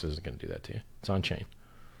 Hexdex isn't going to do that to you. It's on chain.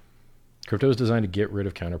 Crypto is designed to get rid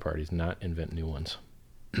of counterparties, not invent new ones.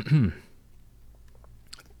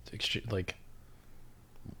 Like,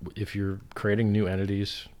 if you're creating new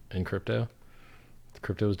entities in crypto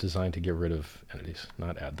is designed to get rid of entities,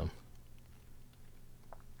 not add them.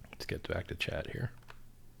 Let's get back to chat here.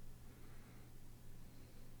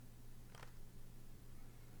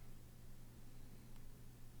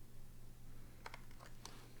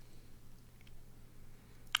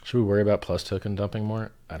 Should we worry about Plus token dumping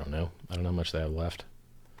more? I don't know. I don't know how much they have left.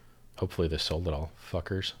 Hopefully they sold it all.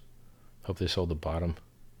 Fuckers. Hope they sold the bottom.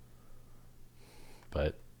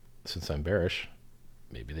 But since I'm bearish,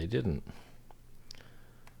 maybe they didn't.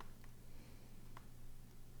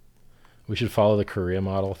 We should follow the Korea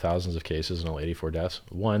model, thousands of cases and only 84 deaths.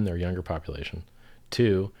 1, they're a younger population.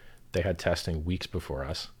 2, they had testing weeks before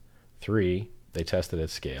us. 3, they tested at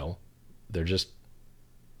scale. They're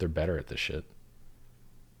better at this shit.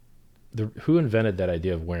 Who invented that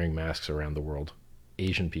idea of wearing masks around the world?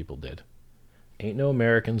 Asian people did. Ain't no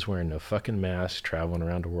Americans wearing no fucking masks traveling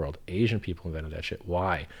around the world. Asian people invented that shit.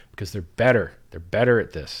 Why? Because they're better. They're better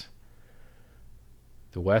at this.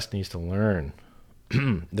 The West needs to learn.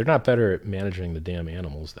 They're not better at managing the damn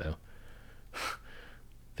animals, though.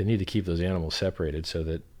 They need to keep those animals separated so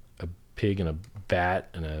that a pig and a bat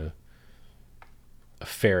and a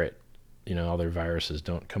ferret, all their viruses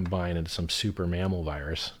don't combine into some super mammal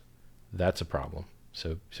virus. That's a problem.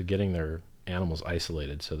 So getting their animals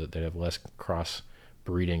isolated so that they have less cross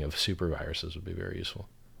breeding of super viruses would be very useful,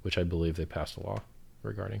 which I believe they passed a law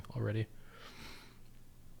regarding already.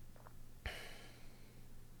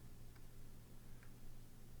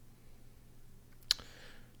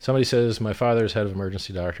 Somebody says, my father is head of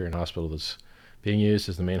emergency doctor in a hospital that's being used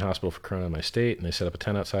as the main hospital for corona in my state, and they set up a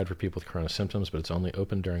tent outside for people with corona symptoms, but it's only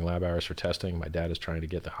open during lab hours for testing. My dad is trying to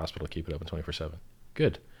get the hospital to keep it open 24/7.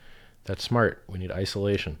 Good. That's smart. We need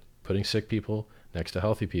isolation. Putting sick people next to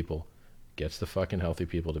healthy people gets the fucking healthy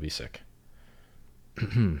people to be sick.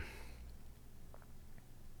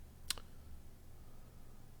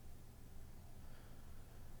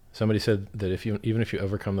 Somebody said that even if you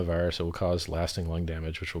overcome the virus, it will cause lasting lung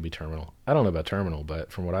damage, which will be terminal. I don't know about terminal,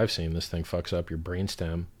 but from what I've seen, this thing fucks up your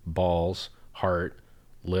brainstem, balls, heart,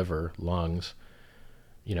 liver, lungs.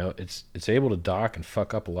 It's able to dock and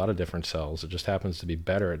fuck up a lot of different cells. It just happens to be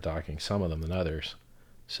better at docking some of them than others.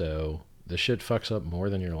 So this shit fucks up more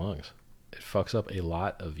than your lungs. It fucks up a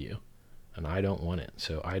lot of you, and I don't want it,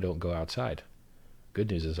 so I don't go outside.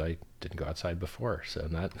 Good news is I didn't go outside before, so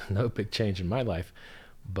no big change in my life.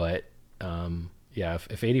 But yeah,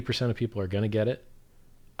 if 80% of people are going to get it,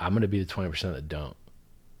 I'm going to be the 20% that don't.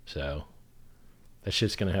 So that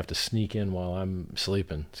shit's going to have to sneak in while I'm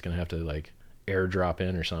sleeping. It's going to have to airdrop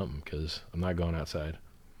in or something, because I'm not going outside.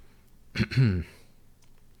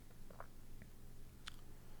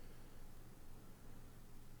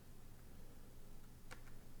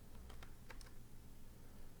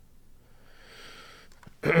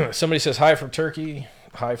 Somebody says hi from Turkey,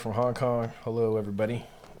 hi from Hong Kong. Hello, everybody.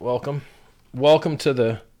 Welcome to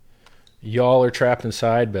the y'all are trapped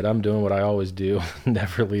inside, but I'm doing what I always do,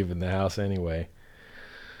 never leaving the house anyway.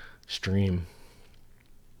 Stream.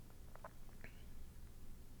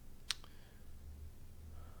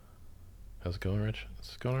 How's it going, Rich?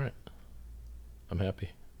 It's going all right. I'm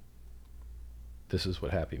happy. This is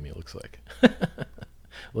what happy me looks like.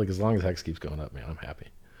 Look, as long as Hex keeps going up, man, I'm happy.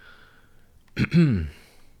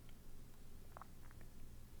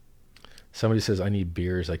 Somebody says, I need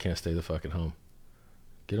beers. I can't stay the fuck at home.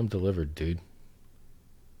 Get them delivered, dude.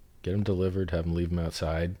 Get them delivered. Have them leave them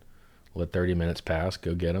outside. Let 30 minutes pass.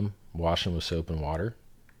 Go get them. Wash them with soap and water.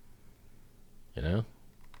 You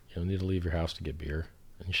don't need to leave your house to get beer.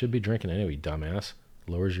 And you should be drinking anyway, dumbass.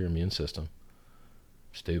 Lowers your immune system.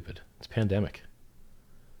 Stupid. It's a pandemic.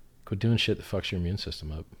 Quit doing shit that fucks your immune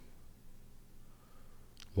system up.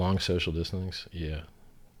 Long social distance. Yeah.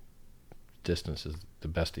 Distance is the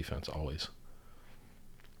best defense, always.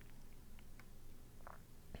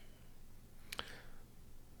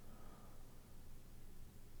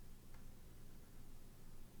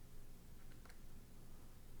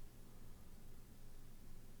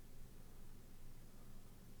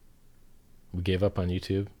 We gave up on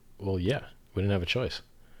YouTube. Well, yeah, we didn't have a choice.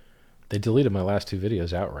 They deleted my last 2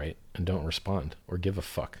 videos outright and don't respond or give a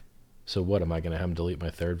fuck. So what, am I going to have them delete my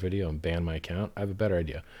 3rd video and ban my account? I have a better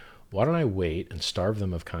idea. Why don't I wait and starve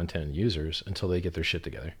them of content and users until they get their shit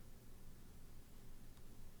together?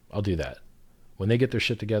 I'll do that. When they get their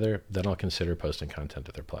shit together, then I'll consider posting content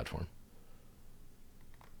to their platform.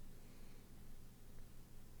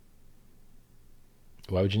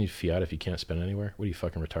 Why would you need fiat if you can't spend anywhere? What are you,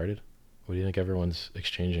 fucking retarded? What do you think everyone's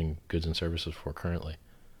exchanging goods and services for currently?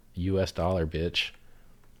 US dollar, bitch.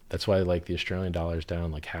 That's why like the Australian dollar is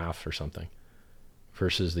down like half or something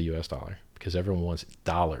versus the US dollar, because everyone wants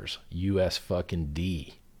dollars, US fucking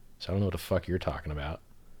D. So I don't know what the fuck you're talking about.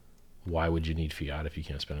 Why would you need fiat if you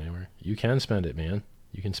can't spend anywhere? You can spend it, man.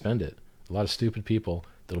 You can spend it. A lot of stupid people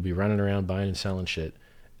that'll be running around buying and selling shit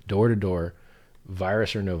door to door,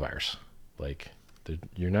 virus or no virus. Like,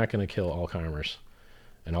 you're not going to kill all commerce,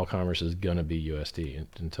 and all commerce is going to be USD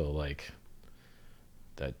until like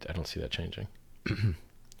that. I don't see that changing.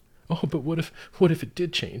 Oh, but what if it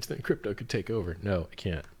did change? Then crypto could take over. No, it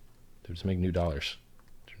can't. They would just make new dollars.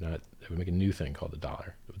 They would make a new thing called the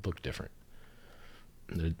dollar. It would look different.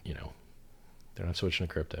 They're not switching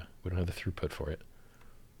to crypto. We don't have the throughput for it.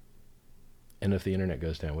 And if the internet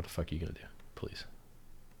goes down, what the fuck are you going to do? Please.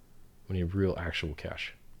 We need real, actual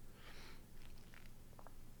cash.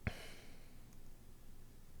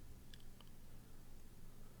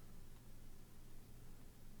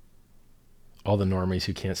 All the normies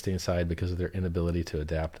who can't stay inside because of their inability to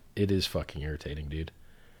adapt. It is fucking irritating, dude.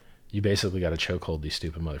 You basically got to chokehold these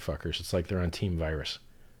stupid motherfuckers. It's like they're on Team Virus.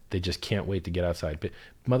 They just can't wait to get outside. But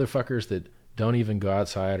motherfuckers that don't even go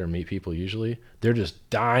outside or meet people usually, they're just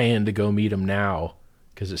dying to go meet them now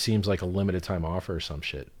because it seems like a limited time offer or some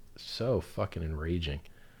shit. So fucking enraging.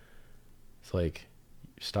 It's like,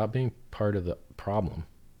 stop being part of the problem.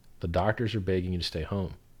 The doctors are begging you to stay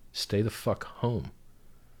home. Stay the fuck home.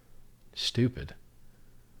 Stupid.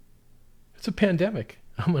 It's a pandemic.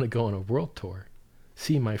 I'm going to go on a world tour,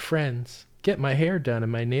 see my friends, get my hair done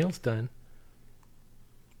and my nails done.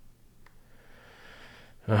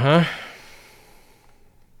 Uh-huh.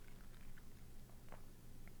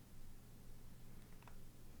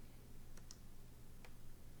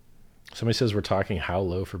 Somebody says we're talking how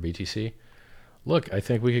low for BTC. Look, I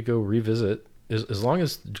think we could go revisit, as long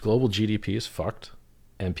as global GDP is fucked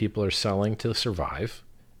and people are selling to survive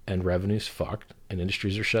and revenue's fucked and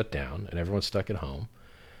industries are shut down and everyone's stuck at home,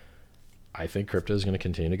 I think crypto is going to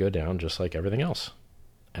continue to go down just like everything else.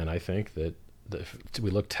 And I think that if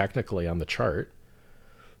we look technically on the chart,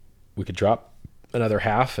 we could drop another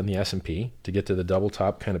half in the S&P to get to the double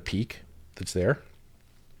top kind of peak that's there.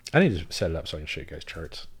 I need to set it up so I can show you guys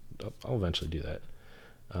charts. I'll eventually do that.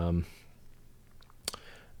 And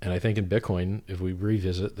I think in Bitcoin, if we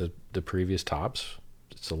revisit the previous tops,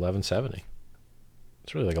 it's 1170.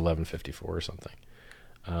 It's really like 1154 or something.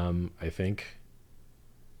 I think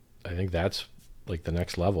that's like the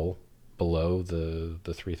next level below the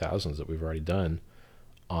 3000s that we've already done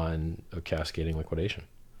on a cascading liquidation.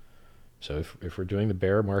 So if we're doing the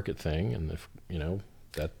bear market thing, and if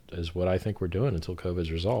that is what I think we're doing until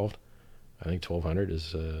COVID's resolved, I think 1200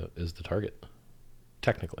 is the target.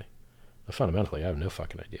 Technically, but fundamentally, I have no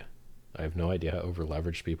fucking idea. I have no idea how over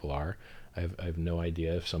leveraged people are. I have no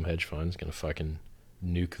idea if some hedge fund's gonna fucking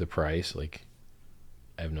nuke the price. Like,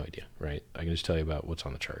 I have no idea, right? I can just tell you about what's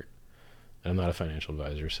on the chart. And I'm not a financial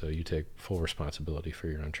advisor, so you take full responsibility for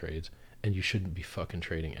your own trades, and you shouldn't be fucking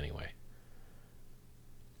trading anyway.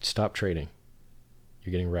 Stop trading.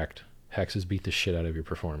 You're getting wrecked. Hex has beat the shit out of your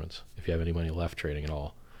performance if you have any money left trading at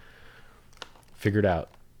all. Figure it out.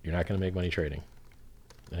 You're not going to make money trading.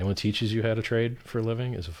 Anyone teaches you how to trade for a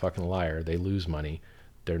living is a fucking liar. They lose money.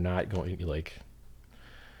 They're not going, like,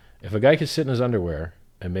 if a guy could sit in his underwear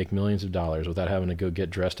and make millions of dollars without having to go get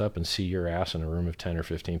dressed up and see your ass in a room of 10 or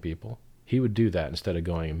 15 people, he would do that instead of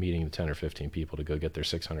going and meeting the 10 or 15 people to go get their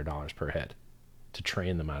 $600 per head to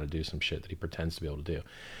train them how to do some shit that he pretends to be able to do.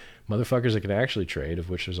 Motherfuckers that can actually trade, of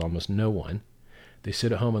which there's almost no one, they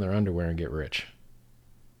sit at home in their underwear and get rich.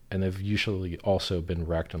 And they've usually also been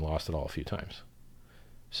wrecked and lost it all a few times.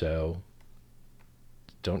 So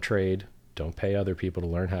don't trade. Don't pay other people to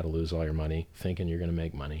learn how to lose all your money thinking you're going to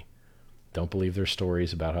make money. Don't believe their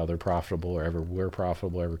stories about how they're profitable or ever were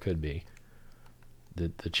profitable or ever could be.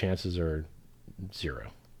 The chances are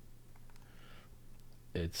zero.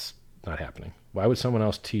 It's not happening. Why would someone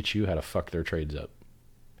else teach you how to fuck their trades up?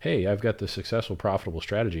 Hey, I've got this successful, profitable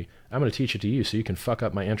strategy. I'm going to teach it to you so you can fuck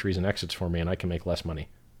up my entries and exits for me and I can make less money.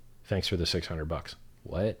 Thanks for the $600.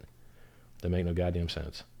 What? That make no goddamn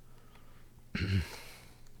sense.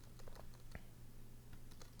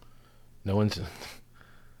 No one's...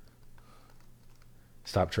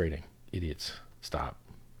 Stop trading. Idiots. Stop.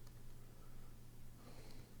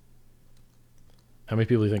 How many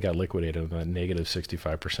people do you think got liquidated on that negative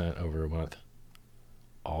 65% over a month?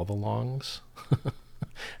 All the longs?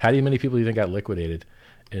 How many people do you think got liquidated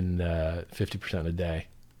in 50% a day.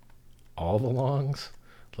 All the longs?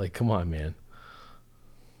 Like, come on, man.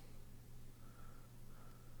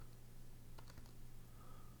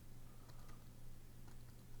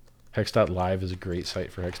 Hex.live is a great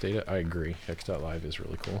site for hex data. I agree. Hex.live is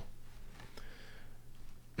really cool.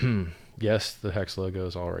 Yes, the hex logo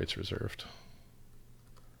is all rights reserved.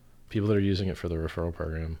 People that are using it for the referral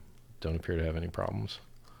program don't appear to have any problems.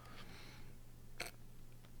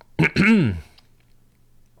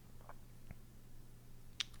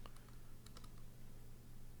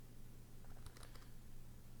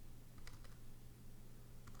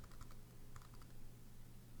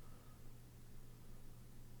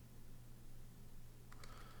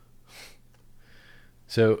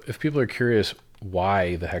 So if people are curious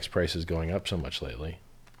why the hex price is going up so much lately,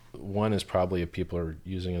 one is probably if people are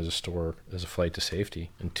using it as a store, as a flight to safety.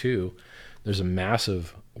 And two, there's a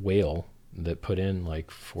massive whale that put in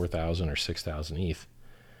like 4,000 or 6,000 ETH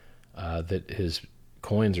that his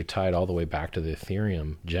coins are tied all the way back to the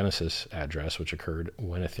Ethereum Genesis address, which occurred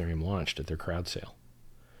when Ethereum launched at their crowd sale.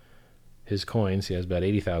 His coins, he has about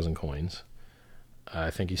 80,000 coins.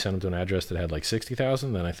 I think he sent them to an address that had like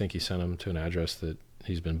 60,000. Then I think he sent them to an address that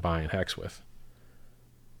he's been buying hex with.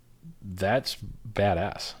 That's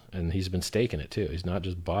badass. And he's been staking it too. He's not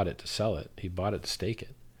just bought it to sell it. He bought it to stake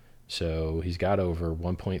it. So he's got over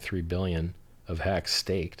 1.3 billion of hex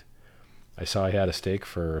staked. I saw he had a stake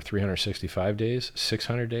for 365 days,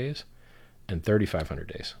 600 days, and 3,500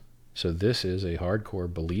 days. So this is a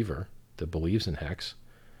hardcore believer that believes in hex.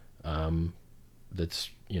 That's,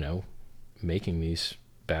 making these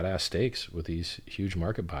badass stakes with these huge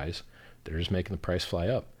market buys. They're just making the price fly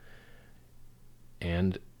up.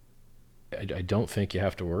 And I don't think you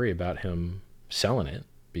have to worry about him selling it,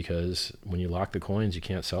 because when you lock the coins, you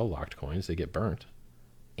can't sell locked coins. They get burnt.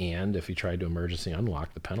 And if he tried to emergency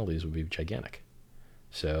unlock, the penalties would be gigantic.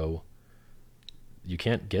 So you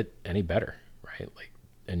can't get any better, right?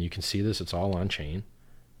 And you can see this, it's all on chain.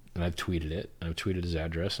 And I've tweeted it. I've tweeted his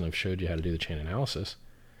address, and I've showed you how to do the chain analysis.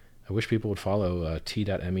 I wish people would follow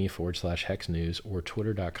t.me/hex news or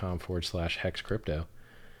twitter.com/hex crypto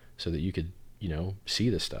so that you could, see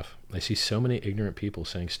this stuff. I see so many ignorant people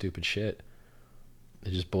saying stupid shit.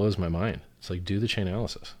 It just blows my mind. It's like, do the chain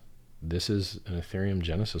analysis. This is an Ethereum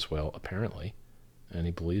Genesis whale, apparently, and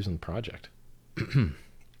he believes in the project.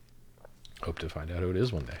 Hope to find out who it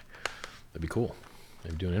is one day. That'd be cool.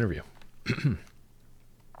 Maybe do an interview.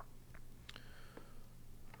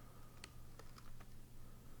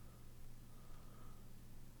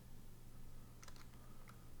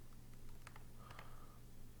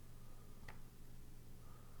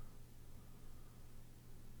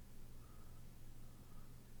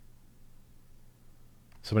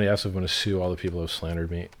 Somebody asked if I'm going to sue all the people who have slandered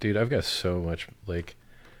me. Dude, I've got so much, I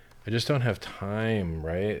just don't have time,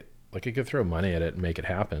 right? I could throw money at it and make it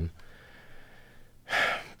happen.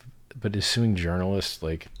 But is suing journalists,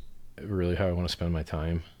 really how I want to spend my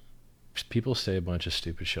time? People say a bunch of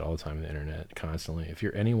stupid shit all the time on the internet, constantly. If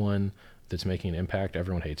you're anyone that's making an impact,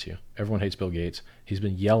 everyone hates you. Everyone hates Bill Gates. He's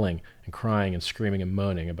been yelling and crying and screaming and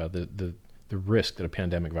moaning about the risk that a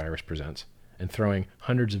pandemic virus presents, and throwing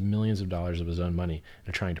hundreds of millions of dollars of his own money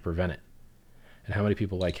into trying to prevent it. And how many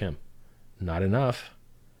people like him? Not enough.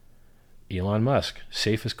 Elon Musk,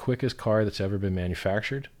 safest, quickest car that's ever been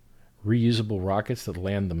manufactured. Reusable rockets that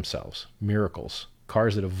land themselves. Miracles.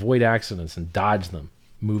 Cars that avoid accidents and dodge them,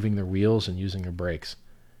 moving their wheels and using their brakes.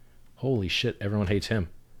 Holy shit, everyone hates him.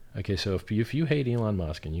 Okay, so if you hate Elon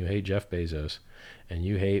Musk and you hate Jeff Bezos and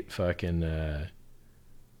you hate fucking,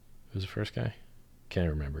 who's the first guy? Can't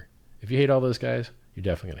even remember. If you hate all those guys, you're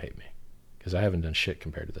definitely going to hate me, because I haven't done shit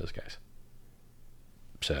compared to those guys.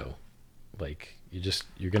 So,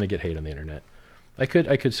 you're going to get hate on the internet. I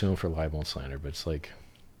could sue him for libel and slander, but it's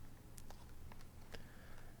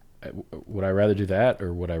would I rather do that,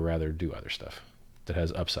 or would I rather do other stuff that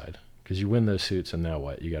has upside? Because you win those suits, and now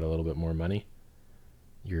what? You got a little bit more money?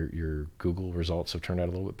 Your Google results have turned out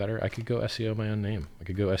a little bit better. I could go SEO my own name. I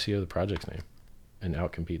could go SEO the project's name and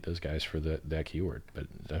outcompete those guys for that keyword. But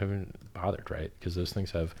I haven't bothered, right? Because those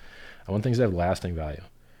things I want things that have lasting value.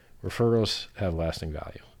 Referrals have lasting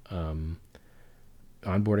value.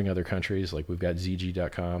 Onboarding other countries, we've got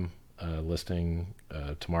ZG.com listing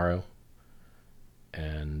tomorrow.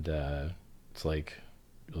 And it's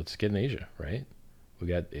let's get in Asia, right? We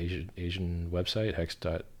got Asian website,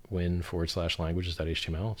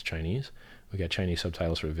 hex.win/languages.html. It's Chinese. We got Chinese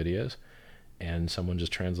subtitles for the videos. And someone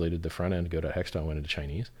just translated the front end, go.hex.win into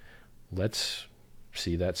Chinese. Let's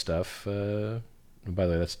see that stuff. By the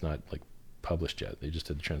way, that's not published yet. They just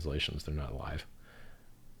did the translations. They're not live.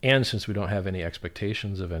 And since we don't have any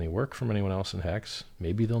expectations of any work from anyone else in Hex,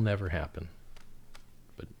 maybe they'll never happen.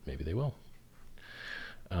 But maybe they will.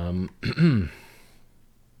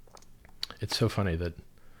 It's so funny that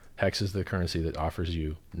Hex is the currency that offers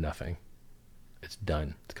you nothing. It's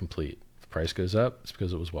done. It's complete. If the price goes up, it's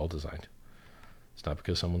because it was well designed. It's not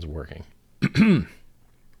because someone's working.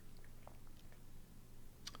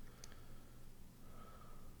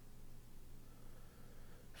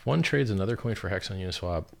 If one trades another coin for Hex on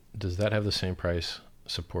Uniswap, does that have the same price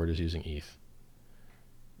support as using ETH?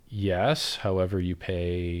 Yes, however, you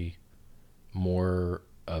pay more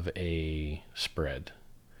of a spread.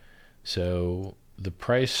 So the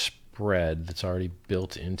price spread that's already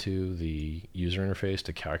built into the user interface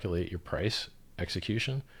to calculate your price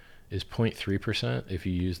execution is 0.3% if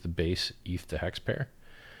you use the base ETH to Hex pair.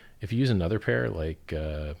 If you use another pair, like,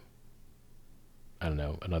 I don't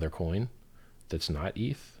know, another coin that's not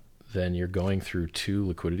ETH, then you're going through 2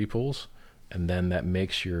 liquidity pools, and then that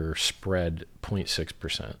makes your spread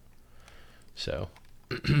 0.6%. So,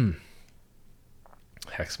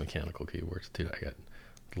 Hex mechanical keywords. Dude, I'd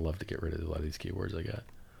love to get rid of a lot of these keywords I got.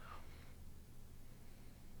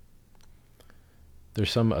 There's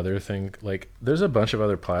some other thing, like, there's a bunch of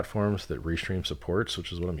other platforms that Restream supports,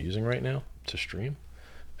 which is what I'm using right now to stream.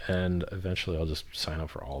 And eventually I'll just sign up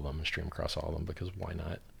for all of them and stream across all of them, because why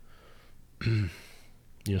not?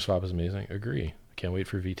 Uniswap is amazing. Agree. Can't wait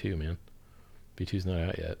for V2, man. V2's not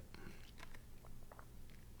out yet.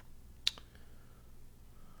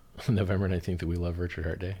 November 19th, we love Richard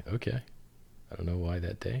Hart Day. Okay. I don't know why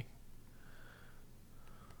that day.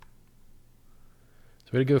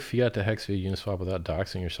 So way to go fiat to Hex via Uniswap without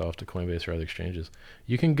doxing yourself to Coinbase or other exchanges.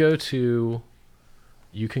 You can go to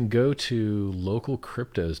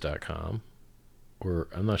localcryptos.com, or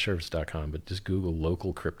I'm not sure if it's .com, but just Google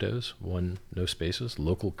local cryptos, no spaces,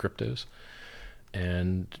 local cryptos,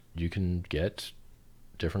 and you can get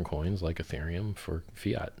different coins like Ethereum for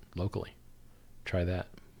fiat locally. Try that.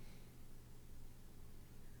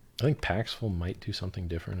 I think Paxful might do something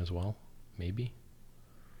different as well, maybe.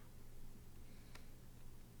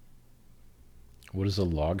 What is the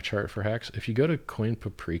log chart for Hex? If you go to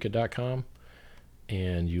coinpaprika.com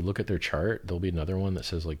and you look at their chart, there'll be another one that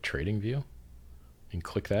says like trading view. And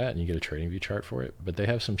click that and you get a trading view chart for it. But they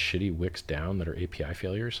have some shitty wicks down that are API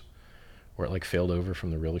failures, where it like failed over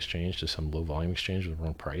from the real exchange to some low volume exchange with the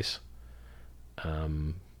wrong price.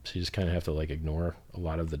 So you just kind of have to like ignore a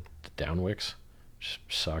lot of the down wicks, which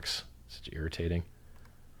sucks. It's irritating.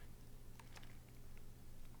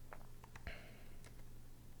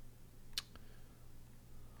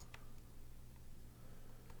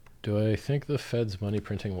 Do I think the Fed's money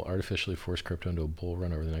printing will artificially force crypto into a bull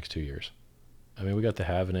run over the next 2 years? I mean, we got the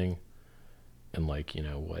halvening in like,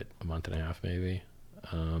 a month and a half maybe.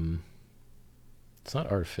 It's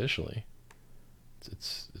not artificially.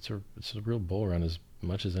 It's a real bull run as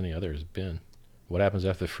much as any other has been. What happens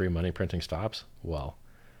after the free money printing stops? Well,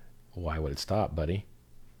 why would it stop, buddy?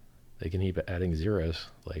 They can keep adding zeros.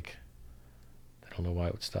 Like, I don't know why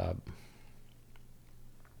it would stop.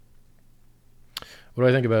 What do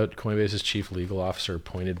I think about Coinbase's chief legal officer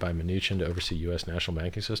appointed by Mnuchin to oversee U.S. national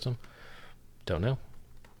banking system? Don't know.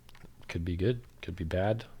 Could be good. Could be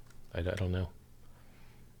bad. I don't know.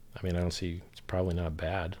 I mean, I don't see. It's probably not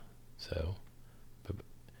bad. So, but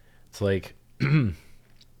it's like,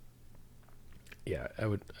 yeah.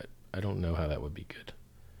 I don't know how that would be good.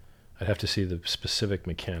 I'd have to see the specific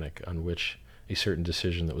mechanic on which a certain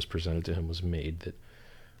decision that was presented to him was made that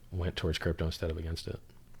went towards crypto instead of against it.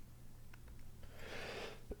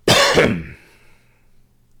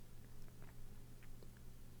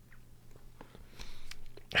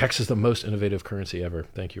 Hex is the most innovative currency ever.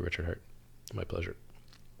 Thank you, Richard Hart. My pleasure.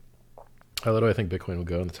 How low do I think Bitcoin will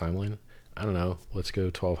go in the timeline? I don't know. Let's go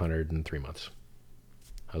 1,200 in 3 months.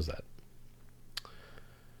 How's that?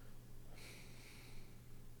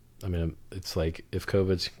 I mean, it's like if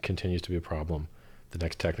COVID continues to be a problem, the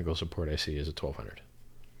next technical support I see is at 1,200,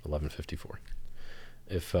 1154.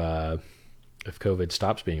 If COVID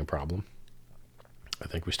stops being a problem, I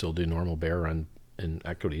think we still do normal bear run in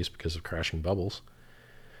equities because of crashing bubbles.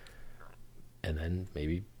 And then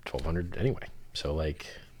maybe 1,200 anyway. So like,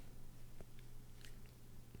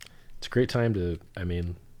 it's a great time to, I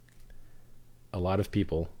mean, a lot of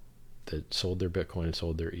people that sold their Bitcoin and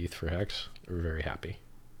sold their ETH for Hex are very happy.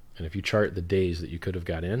 And if you chart the days that you could have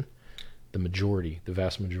got in, the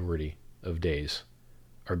vast majority of days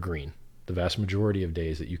are green. The vast majority of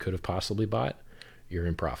days that you could have possibly bought, you're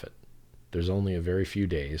in profit. There's only a very few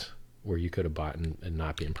days where you could have bought and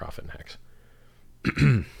not be in profit in Hex.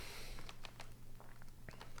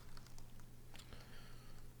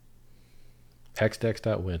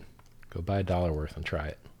 hexdex.win. Go buy $1 worth and try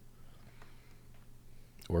it.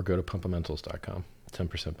 Or go to pumpamentals.com.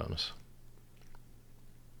 10% bonus.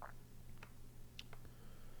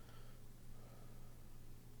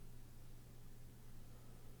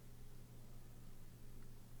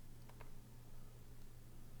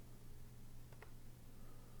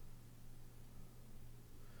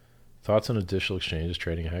 Thoughts on additional exchanges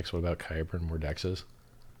trading Hex? What about Kyber and more dexes?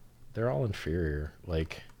 They're all inferior.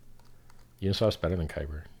 Like, Uniswap's better than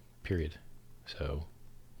Kyber. Period. So,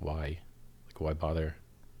 why? Like, why bother?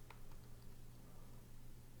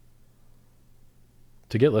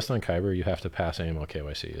 To get listed on Kyber, you have to pass AML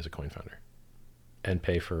KYC as a coin founder and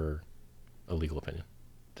pay for a legal opinion.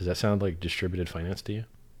 Does that sound like distributed finance to you?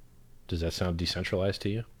 Does that sound decentralized to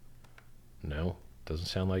you? No, doesn't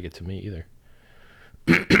sound like it to me either.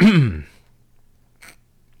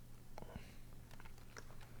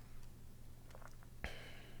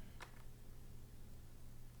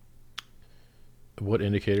 What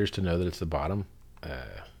indicators to know that it's the bottom?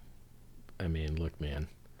 I mean, look, man.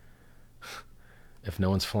 If no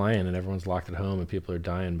one's flying and everyone's locked at home and people are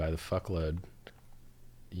dying by the fuckload,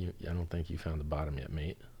 I don't think you found the bottom yet,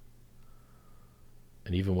 mate.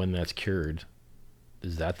 And even when that's cured,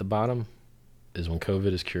 is that the bottom? Is when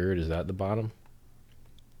COVID is cured, is that the bottom?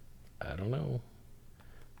 I don't know.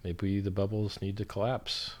 Maybe the bubbles need to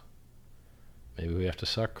collapse. Maybe we have to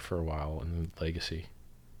suck for a while in the legacy.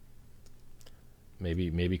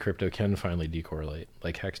 Maybe crypto can finally decorrelate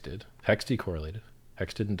like Hex did. Hex decorrelated.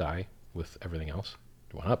 Hex didn't die with everything else.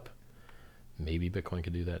 It went up. Maybe Bitcoin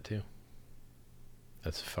could do that too.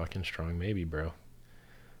 That's a fucking strong maybe, bro.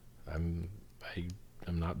 I'm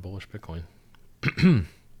not bullish Bitcoin.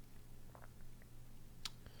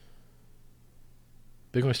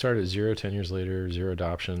 Bitcoin started at 0, 10 years later, 0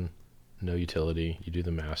 adoption, no utility. You do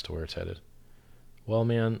the math to where it's headed. Well,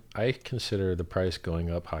 man, I consider the price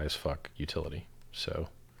going up high as fuck utility. So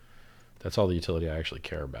that's all the utility I actually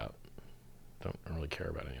care about. Don't really care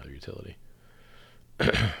about any other utility.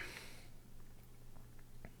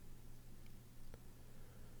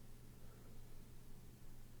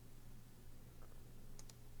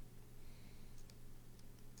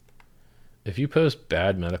 If you post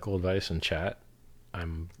bad medical advice in chat,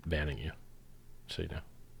 I'm banning you. So you know.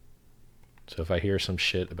 So if I hear some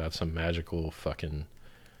shit about some magical fucking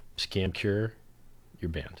scam cure, you're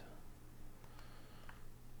banned.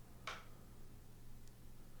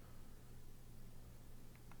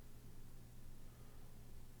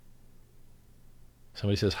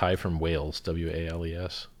 Somebody says hi from Wales,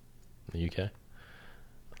 W-A-L-E-S, in the UK.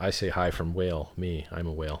 I say hi from whale, me, I'm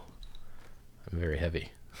a whale. I'm very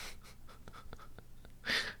heavy.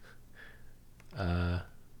 Do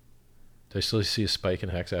I still see a spike in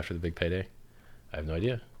Hex after the big payday? I have no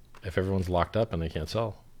idea. If everyone's locked up and they can't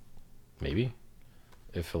sell, maybe.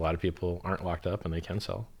 If a lot of people aren't locked up and they can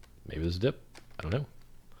sell, maybe there's a dip. I don't know.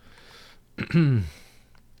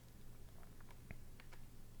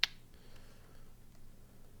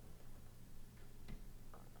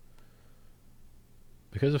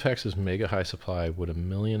 Because of Hex's mega high supply, would 1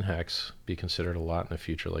 million Hex be considered a lot in the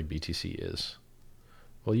future like BTC is?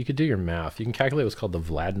 Well, you could do your math. You can calculate what's called the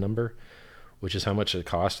Vlad number, which is how much it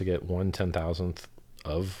costs to get 1/10,000th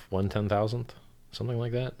of 1/10,000th, something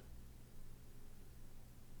like that.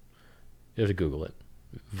 You have to Google it.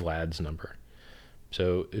 Vlad's number.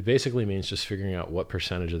 So it basically means just figuring out what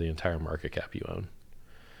percentage of the entire market cap you own.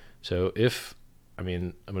 So if, I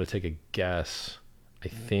mean, I'm going to take a guess. I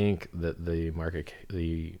think that the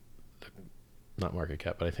not market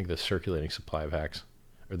cap, but I think the circulating supply of Hex,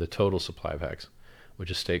 or the total supply of Hex, which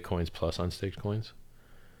is stake coins plus unstaked coins,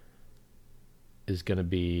 is going to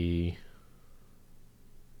be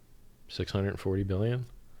 640 billion,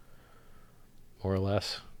 more or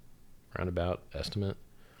less, roundabout estimate.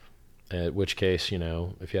 At which case, you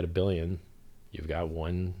know, if you had 1 billion, you've got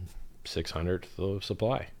 1/600th of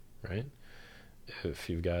supply, right? If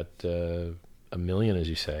you've got 1 million, as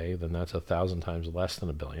you say, then that's 1,000 times less than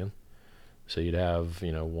 1 billion. So you'd have,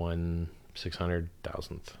 you know,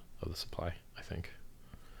 1/600,000th of the supply, I think.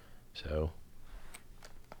 So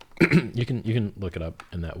you can look it up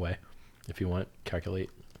in that way if you want, calculate.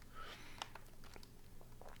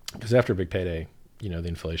 Because after a big payday, you know, the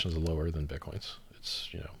inflation is lower than Bitcoin's. It's,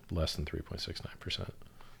 you know, less than 3.69%.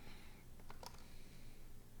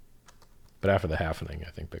 But after the halvening,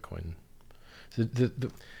 I think Bitcoin.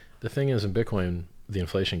 The thing is, in Bitcoin, the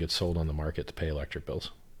inflation gets sold on the market to pay electric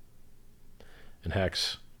bills. In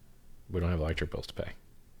Hex, we don't have electric bills to pay.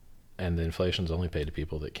 And the inflation's only paid to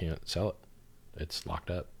people that can't sell it. It's locked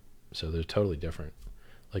up. So they're totally different.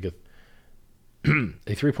 Like a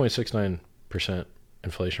 3.69%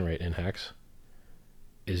 inflation rate in Hex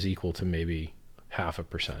is equal to maybe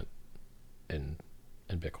 0.5% in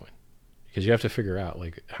Bitcoin. Because you have to figure out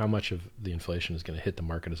like how much of the inflation is going to hit the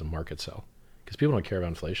market as a market sell. Because people don't care about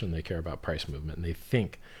inflation, they care about price movement, and they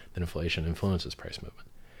think that inflation influences price movement.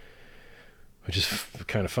 Which is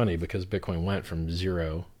kind of funny because Bitcoin went from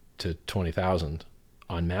 0 to 20,000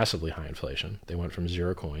 on massively high inflation. They went from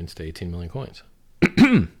 0 coins to 18 million coins.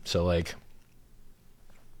 So like,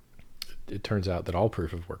 it turns out that all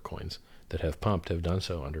proof of work coins that have pumped have done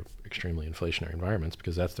so under extremely inflationary environments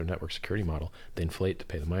because that's their network security model. They inflate to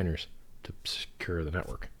pay the miners to secure the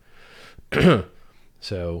network.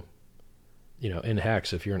 So, in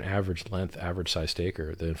Hex, if you're an average length, average size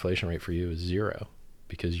staker, the inflation rate for you is 0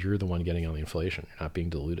 because you're the one getting on the inflation. You're not being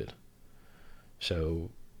diluted.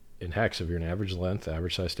 So in Hex, if you're an average length,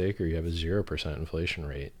 average size staker, you have a 0% inflation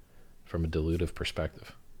rate from a dilutive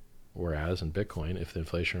perspective. Whereas in Bitcoin, if the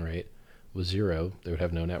inflation rate was 0, they would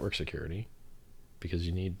have no network security because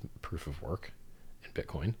you need proof of work in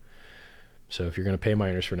Bitcoin. So if you're going to pay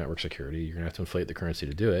miners for network security, you're going to have to inflate the currency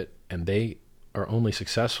to do it. And they are only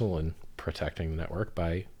successful in protecting the network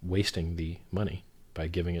by wasting the money, by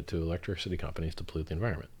giving it to electricity companies to pollute the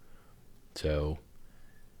environment. So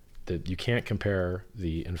that you can't compare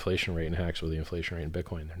the inflation rate in Hex with the inflation rate in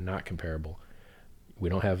Bitcoin. They're not comparable. We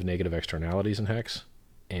don't have negative externalities in Hex.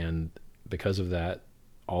 And because of that,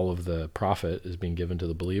 all of the profit is being given to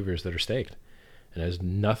the believers that are staked. And it has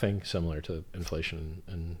nothing similar to inflation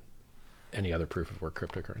and any other proof of work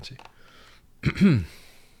cryptocurrency.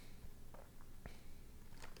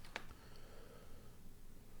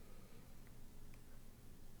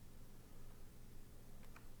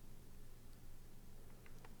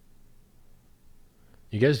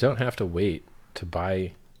 You guys don't have to wait to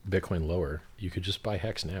buy Bitcoin lower. You could just buy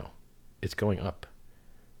Hex now. It's going up.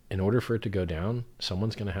 In order for it to go down,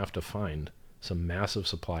 someone's going to have to find some massive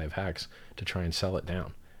supply of Hex to try and sell it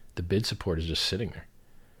down. The bid support is just sitting there.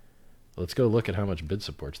 Let's go look at how much bid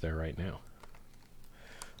support's there right now.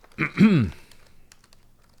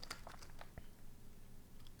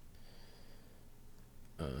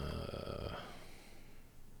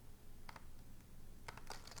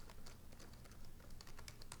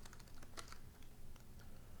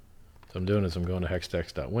 So I'm doing is I'm going to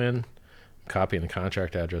hexdex.win. I'm copying the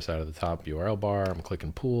contract address out of the top URL bar. I'm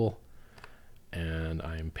clicking pool. And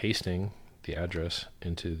I'm pasting the address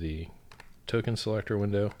into the token selector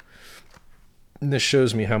window. And this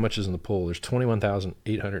shows me how much is in the pool. There's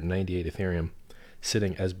 21,898 Ethereum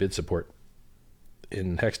sitting as bid support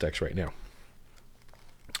in Hexdex right now.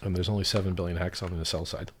 And there's only 7 billion Hex on the sell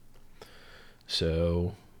side.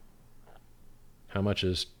 So how much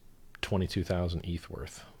is 22,000 ETH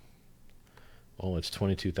worth? Well, it's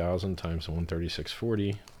 22,000 times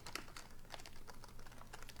 136.40.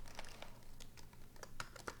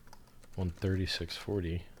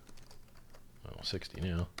 136.40. Oh, 60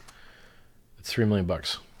 now. It's $3 million.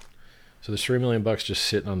 So there's $3 million just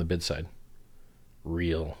sitting on the bid side.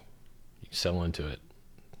 Real. You can sell into it.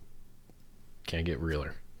 Can't get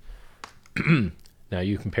realer. Now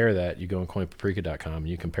you compare that, you go on coinpaprika.com, and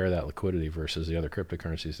you compare that liquidity versus the other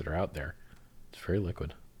cryptocurrencies that are out there. It's very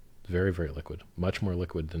liquid. Very, very liquid. Much more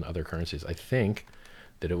liquid than other currencies. I think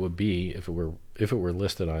that it would be, if it were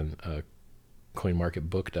listed on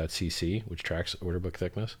coinmarketbook.cc, which tracks order book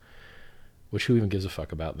thickness, which who even gives a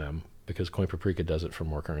fuck about them, because CoinPaprika does it for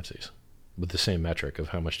more currencies with the same metric of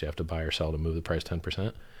how much do you have to buy or sell to move the price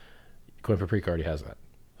 10%. CoinPaprika already has that.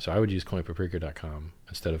 So I would use coinpaprika.com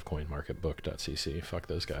instead of coinmarketbook.cc. Fuck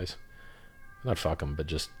those guys. Not fuck them, but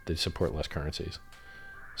just they support less currencies.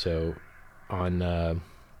 So on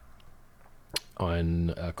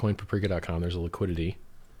coinpaprika.com, there's a liquidity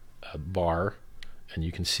bar, and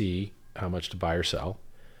you can see how much to buy or sell.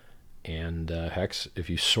 And Hex, if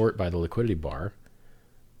you sort by the liquidity bar,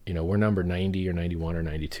 we're number 90 or 91 or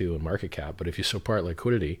 92 in market cap, but if you sort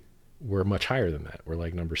liquidity, we're much higher than that. We're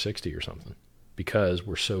like number 60 or something because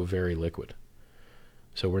we're so very liquid.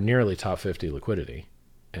 So we're nearly top 50 liquidity,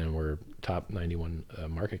 and we're top 91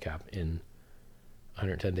 market cap in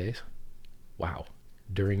 110 days. Wow.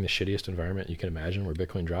 During the shittiest environment you can imagine, where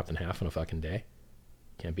Bitcoin dropped in half in a fucking day.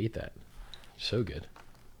 Can't beat that. So good.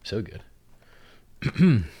 So good.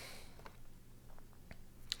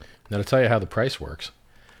 Now to tell you how the price works,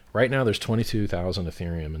 right now there's 22,000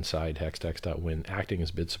 Ethereum inside hexdex.win acting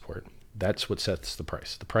as bid support. That's what sets the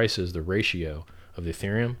price. The price is the ratio of the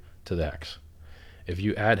Ethereum to the Hex. If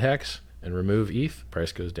you add Hex and remove ETH,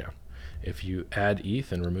 price goes down. If you add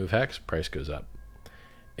ETH and remove Hex, price goes up.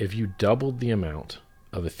 If you doubled the amount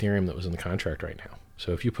of Ethereum that was in the contract right now,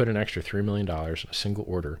 so if you put an extra $3 million in a single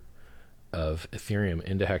order of Ethereum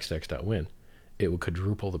into hexdex.win, it would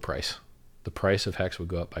quadruple the price the price of Hex would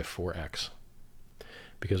go up by 4x.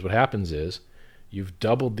 Because what happens is you've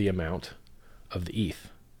doubled the amount of the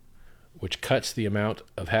ETH, which cuts the amount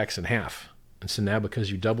of Hex in half. And so now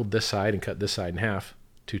because you doubled this side and cut this side in half,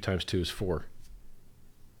 2 times 2 is 4.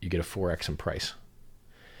 You get a 4x in price.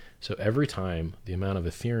 So every time the amount of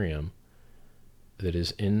Ethereum that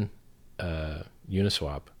is in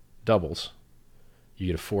Uniswap doubles, you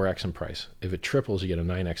get a 4x in price. If it triples, you get a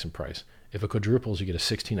 9x in price. If it quadruples, you get a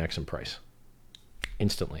 16x in price.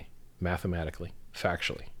 Instantly, mathematically,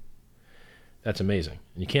 factually. That's amazing.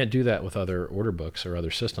 And you can't do that with other order books or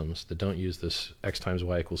other systems that don't use this X times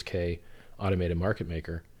Y equals K automated market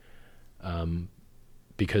maker,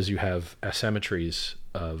 because you have asymmetries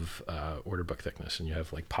of order book thickness, and you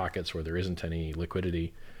have like pockets where there isn't any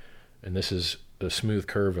liquidity. And this is a smooth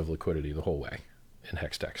curve of liquidity the whole way in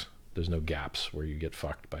Hexdex. There's no gaps where you get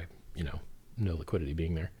fucked by, no liquidity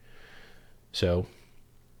being there. So,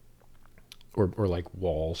 or like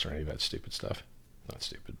walls or any of that stupid stuff. Not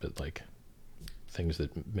stupid, but like things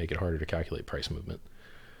that make it harder to calculate price movement.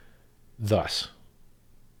 Thus,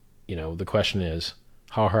 the question is,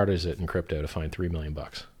 how hard is it in crypto to find $3 million?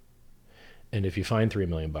 And if you find $3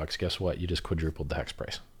 million, guess what? You just quadrupled the Hex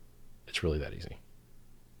price. It's really that easy.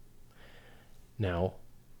 Now,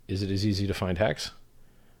 is it as easy to find Hex?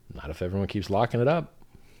 Not if everyone keeps locking it up.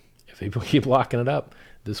 If people keep locking it up,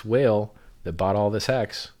 this whale that bought all this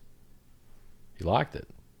Hex, he locked it.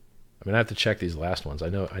 I mean, I have to check these last ones. I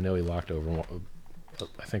know he locked over,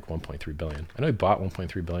 I think 1.3 billion. I know he bought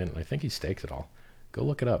 1.3 billion, and I think he staked it all. Go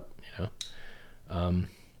look it up.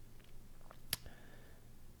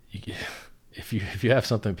 If you have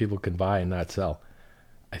something people can buy and not sell,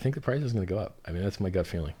 I think the price is going to go up. I mean, that's my gut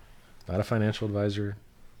feeling. Not a financial advisor,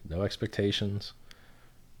 no expectations.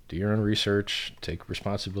 Do your own research, take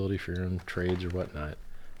responsibility for your own trades or whatnot.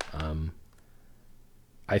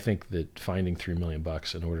 I think that finding $3 million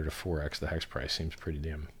in order to 4x the Hex price seems pretty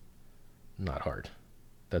damn not hard.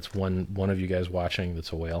 That's one of you guys watching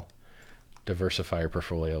that's a whale. Diversify your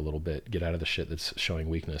portfolio a little bit. Get out of the shit that's showing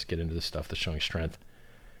weakness. Get into the stuff that's showing strength,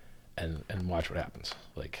 and watch what happens.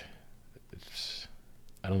 Like,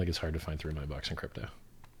 I don't think it's hard to find $3 million in crypto.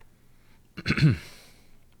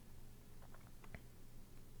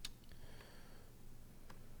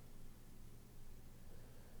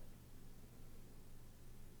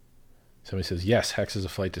 Somebody says, yes, Hex is a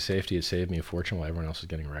flight to safety. It saved me a fortune while everyone else is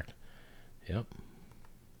getting wrecked. Yep.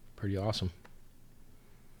 Pretty awesome.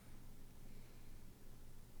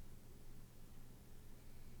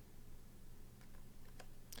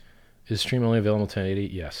 Is Stream only available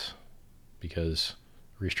 1080? Yes, because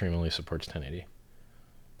Restream only supports 1080.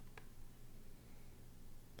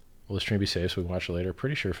 Will the stream be saved so we can watch it later?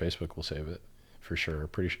 Pretty sure Facebook will save it, for sure.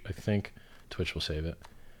 I think Twitch will save it.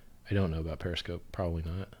 I don't know about Periscope. Probably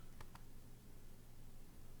not.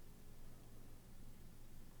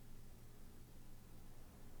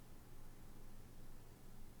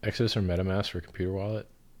 Exodus or MetaMask for computer wallet?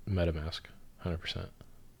 MetaMask, 100%.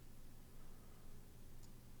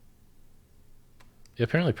 Yeah,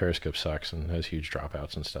 apparently Periscope sucks and has huge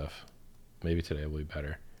dropouts and stuff. Maybe today will be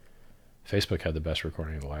better. Facebook had the best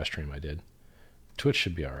recording of the last stream I did. Twitch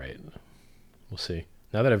should be alright. We'll see.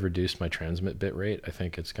 Now that I've reduced my transmit bit rate, I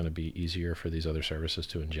think it's going to be easier for these other services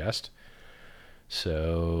to ingest.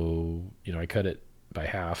 So, I cut it by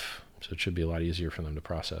half, so it should be a lot easier for them to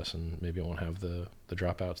process, and maybe it won't have the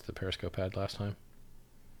dropouts that Periscope had last time.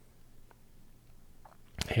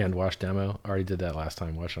 Hand wash demo. Already did that last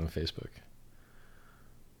time. Watch it on Facebook.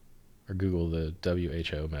 Or Google the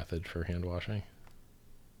WHO method for hand washing.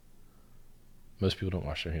 Most people don't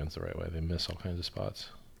wash their hands the right way. They miss all kinds of spots.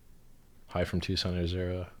 Hi from Tucson,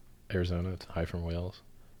 Arizona. Hi from Wales.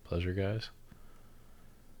 Pleasure, guys.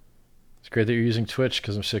 It's great that you're using Twitch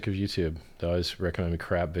because I'm sick of YouTube. They always recommend me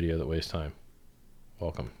crap video that wastes time.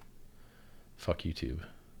 Welcome. Fuck YouTube.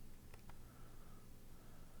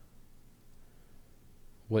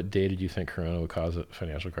 What day did you think Corona would cause a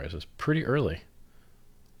financial crisis? Pretty early.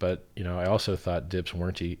 But, I also thought dips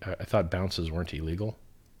weren't, I thought bounces weren't illegal.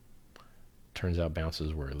 Turns out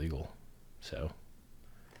bounces were illegal. So,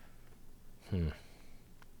 The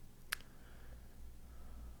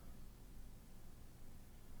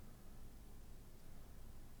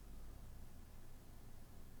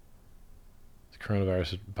coronavirus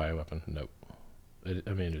is a bioweapon? Nope. It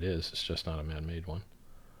is. It's just not a man-made one.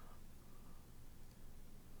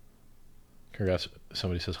 Congrats.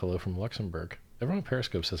 Somebody says hello from Luxembourg. Everyone on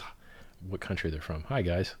Periscope says what country they're from. Hi,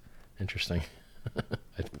 guys. Interesting.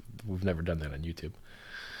 We've never done that on YouTube,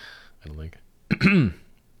 I don't think.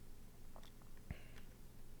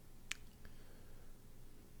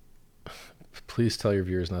 Please tell your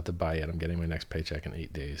viewers not to buy yet. I'm getting my next paycheck in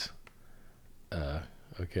 8 days.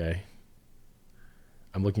 Okay.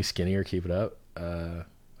 I'm looking skinnier. Keep it up.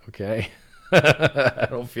 Okay. I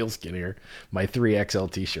don't feel skinnier. My 3XL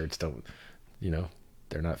t-shirts don't,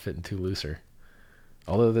 they're not fitting too looser.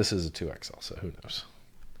 Although this is a 2XL, so who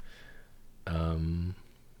knows?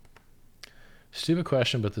 Stupid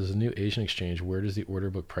question, but there's a new Asian exchange. Where does the order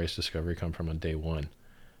book price discovery come from on day one?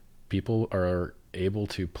 People are able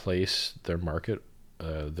to place their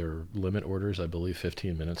their limit orders, I believe,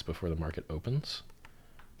 15 minutes before the market opens,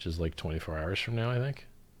 which is like 24 hours from now, I think,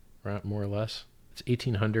 right, more or less. It's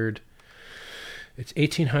 1800. It's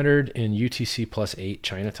 1800 in UTC plus 8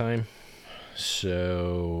 China time.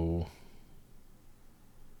 So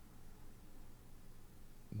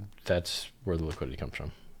that's where the liquidity comes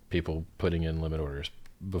from. People putting in limit orders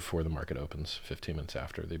before the market opens, 15 minutes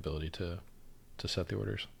after the ability to set the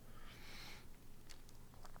orders.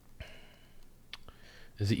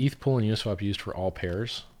 Is the ETH pool in Uniswap used for all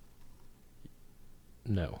pairs?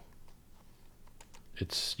 No.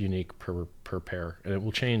 It's unique per pair, and it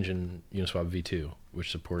will change in Uniswap v2,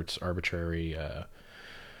 which supports arbitrary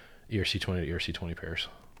ERC20 to ERC20 pairs.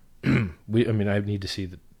 I need to see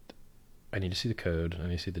the code. I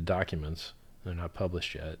need to see the documents. They're not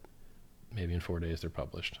published yet. Maybe in 4 days they're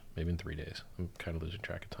published. Maybe in 3 days. I'm kind of losing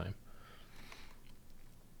track of time.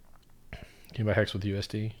 Can you buy Hex with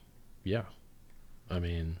USD? Yeah.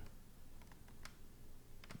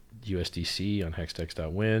 USDC on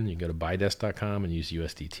hexdex.win. You can go to buydesk.com and use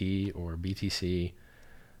USDT or BTC.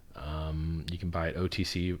 You can buy it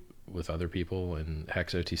OTC with other people in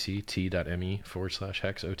Hex OTC,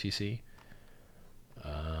 t.me/Hex OTC.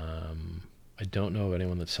 I don't know of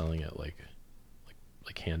anyone that's selling it like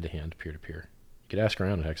hand-to-hand, peer-to-peer. You could ask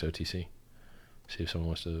around at Hex OTC. See if someone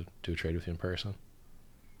wants to do a trade with you in person.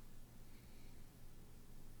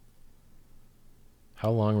 How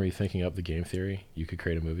long were you thinking up the game theory? You could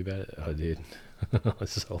create a movie about it? Oh, dude.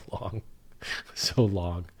 So long. So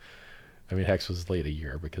long. Hex was late a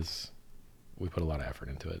year because we put a lot of effort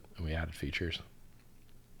into it and we added features.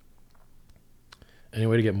 Any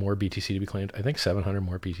way to get more BTC to be claimed? I think 700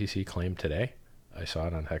 more BTC claimed today. I saw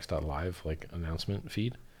it on hex.live, announcement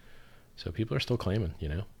feed. So people are still claiming,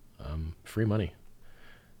 free money.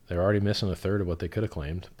 They're already missing a third of what they could have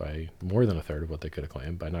claimed, by more than a third of what they could have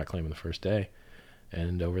claimed by not claiming the first day.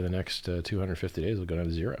 And over the next 250 days, it'll go down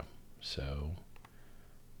to zero. So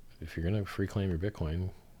if you're going to free claim your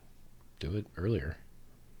Bitcoin, do it earlier.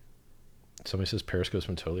 Somebody says Periscope's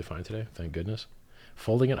been totally fine today. Thank goodness.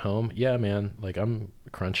 Folding at home. Yeah, man. I'm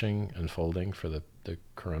crunching and folding for the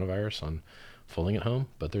coronavirus on folding at home,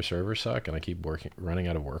 but their servers suck and I keep running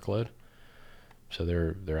out of workload. So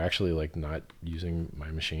they're actually not using my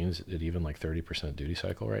machines at even 30% duty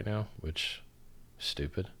cycle right now, which is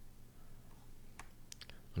stupid.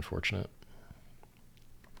 Unfortunate.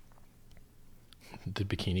 Did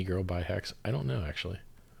Bikini Girl buy Hex? I don't know, actually.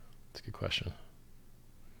 That's a good question.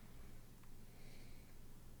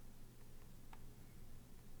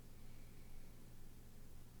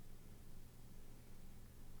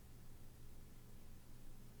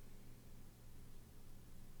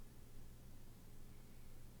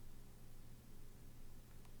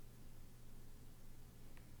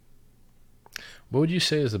 What would you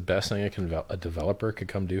say is the best thing a developer could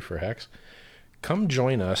come do for Hex? Come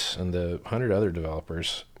join us and the 100 other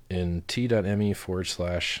developers in t.me/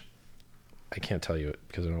 I can't tell you it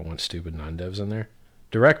because I don't want stupid non-devs in there.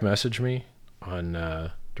 Direct message me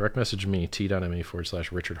t.me/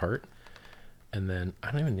 Richard Hart. And then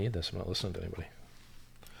I don't even need this. I'm not listening to anybody.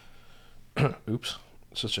 Oops.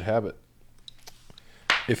 Such a habit.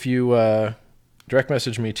 If you direct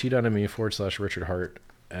message me t.me/ Richard Hart,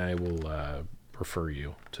 I will refer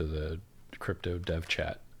you to the crypto dev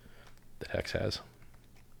chat that Hex has.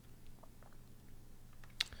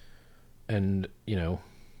 And, we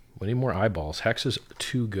need more eyeballs. Hex is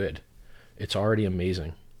too good. It's already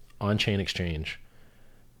amazing. On-chain exchange.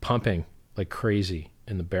 Pumping like crazy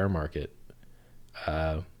in the bear market.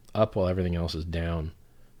 Up while everything else is down.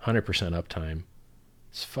 100% uptime.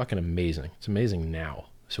 It's fucking amazing. It's amazing now.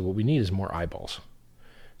 So what we need is more eyeballs.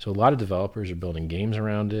 So a lot of developers are building games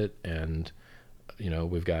around it, and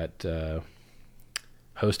we've got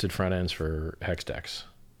hosted front ends for Hexdex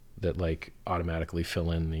that automatically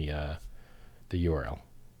fill in the URL.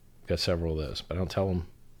 We've got several of those, but I don't tell them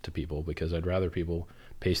to people because I'd rather people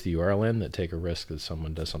paste the URL in that take a risk that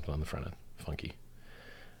someone does something on the front end funky.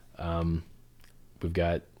 We've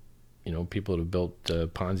got people that have built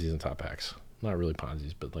Ponzi's on top Hex. Not really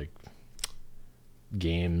Ponzi's, but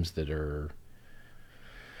games that are,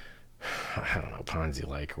 I don't know,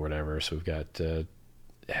 Ponzi-like or whatever. So we've got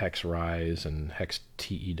Hex Rise and Hex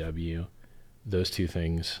TEW. Those two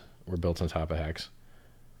things were built on top of Hex.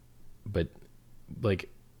 But like,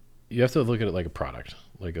 you have to look at it like a product,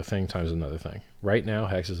 like a thing times another thing. Right now,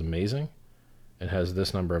 Hex is amazing and has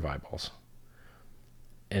this number of eyeballs.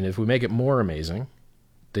 And if we make it more amazing,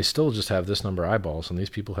 they still just have this number of eyeballs, and these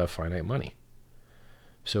people have finite money.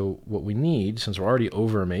 So what we need, since we're already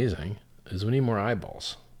over amazing, is we need more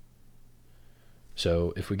eyeballs.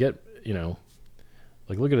 So if we get,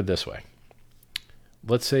 like, look at it this way.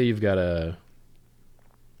 Let's say you've got a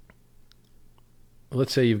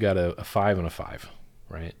 5 and a 5,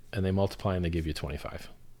 right? And they multiply and they give you 25.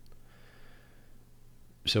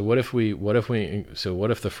 So what if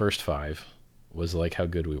the first 5 was like how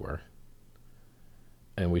good we were,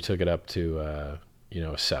 and we took it up to a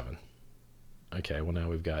 7. Okay, well now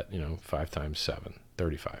we've got 5 times 7,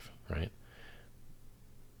 35, right?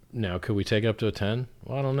 Now could we take it up to a 10?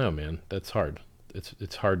 Well, I don't know, man. That's hard.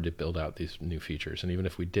 It's hard to build out these new features, and even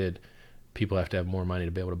if we did, people have to have more money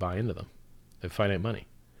to be able to buy into them. They have finite money.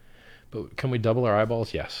 But can we double our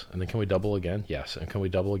eyeballs? Yes. And then can we double again? Yes. And can we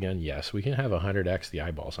double again? Yes. We can have 100x the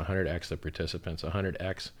eyeballs, 100x the participants,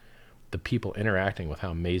 100x the people interacting with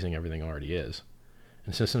how amazing everything already is.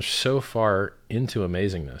 And since I'm so far into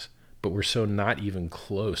amazingness, but we're so not even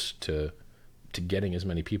close to getting as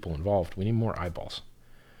many people involved, we need more eyeballs.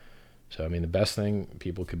 So, I mean, the best thing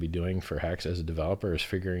people could be doing for Hex as a developer is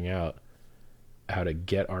figuring out how to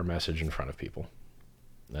get our message in front of people.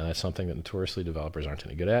 Now, that's something that notoriously developers aren't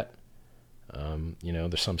any good at.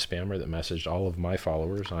 There's some spammer that messaged all of my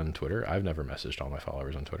followers on Twitter. I've never messaged all my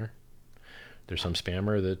followers on Twitter. There's some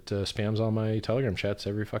spammer that spams all my Telegram chats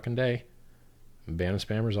every fucking day. I'm banning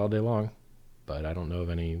spammers all day long, but I don't know of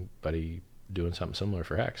anybody doing something similar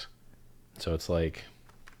for Hex. So it's like,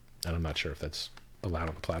 and I'm not sure if that's allowed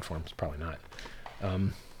on the platform. It's probably not.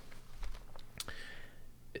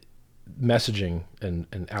 Messaging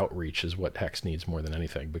and outreach is what Hex needs more than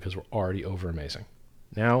anything, because we're already over amazing.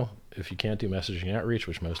 Now, if you can't do messaging and outreach,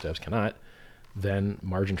 which most devs cannot, then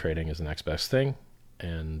margin trading is the next best thing.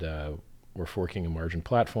 And we're forking a margin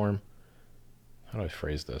platform. How do I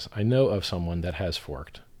phrase this? I know of someone that has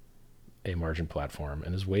forked a margin platform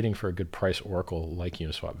and is waiting for a good price oracle like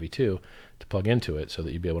Uniswap v2 to plug into it so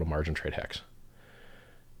that you'd be able to margin trade Hex.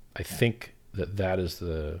 I think that is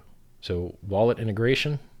so wallet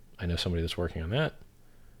integration. I know somebody that's working on that.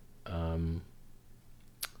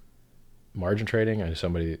 Margin trading, I know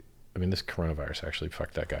somebody. I mean, this coronavirus actually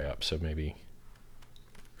fucked that guy up, so maybe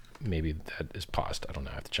that is paused. I don't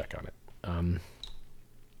know. I have to check on it.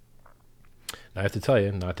 I have to tell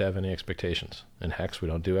you not to have any expectations. In Hex, we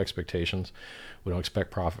don't do expectations. We don't expect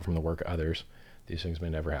profit from the work of others. These things may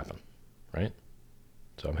never happen, right?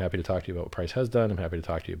 So I'm happy to talk to you about what Price has done. I'm happy to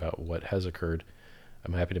talk to you about what has occurred.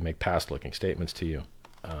 I'm happy to make past-looking statements to you.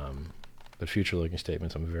 But future-looking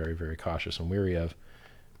statements I'm very, very cautious and weary of,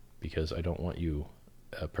 because I don't want you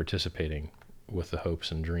participating with the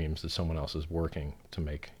hopes and dreams that someone else is working to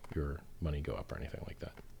make your money go up or anything like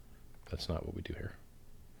that. That's not what we do here.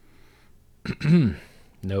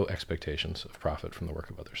 No expectations of profit from the work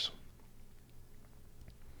of others.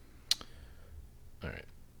 All right,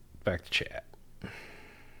 back to chat.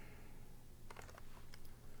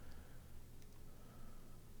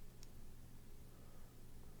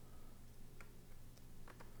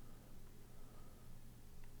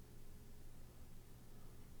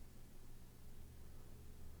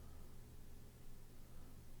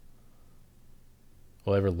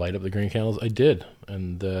 Will I ever light up the green candles? I did,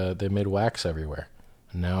 and they made wax everywhere.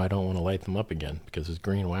 And now I don't want to light them up again because there's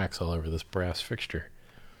green wax all over this brass fixture.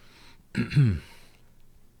 It's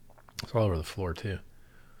all over the floor, too.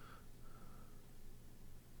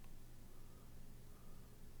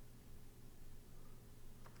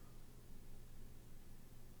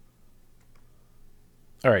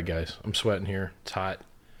 All right, guys, I'm sweating here. It's hot.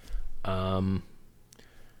 Go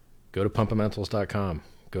to pumpamentals.com.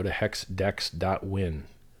 Go to hexdex.win.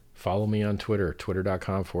 Follow me on Twitter,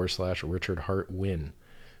 twitter.com/RichardHartWin.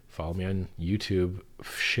 Follow me on YouTube,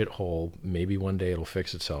 shithole. Maybe one day it'll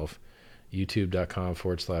fix itself.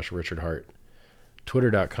 youtube.com/RichardHart.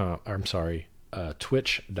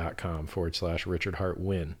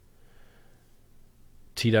 twitch.com/RichardHartWin.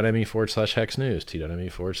 t.me/Hex News.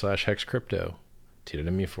 t.me/Hex Crypto.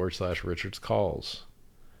 t.me/Richard's Calls.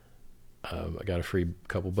 I got a free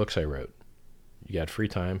couple books I wrote. You got free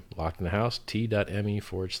time, locked in the house,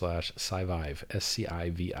 t.me/Scivive,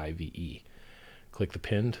 SCIVIVE. Click the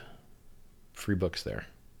pinned, free books there.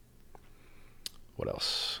 What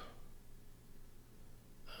else?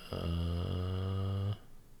 If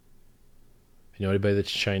you know anybody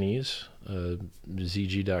that's Chinese,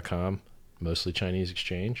 zg.com, mostly Chinese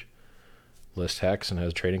exchange, lists Hex and has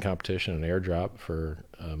a trading competition and airdrop for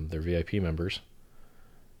their VIP members.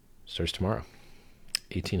 Starts tomorrow,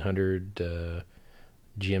 1800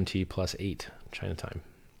 GMT plus 8 China time.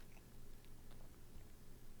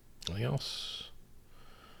 Anything else?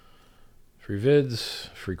 Free vids,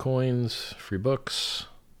 free coins, free books,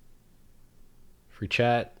 free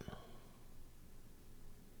chat.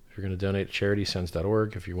 If you're going to donate to charity,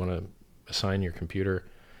 sense.org. If you want to assign your computer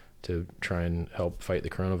to try and help fight the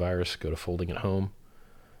coronavirus, go to Folding at Home.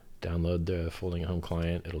 Download the Folding at Home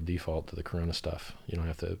client. It'll default to the Corona stuff. You don't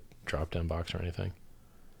have to drop down box or anything.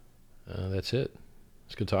 That's it.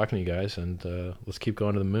 It's good talking to you guys, and let's keep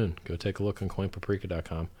going to the moon. Go take a look on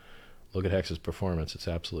coinpaprika.com. Look at Hex's performance. It's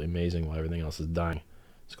absolutely amazing while everything else is dying.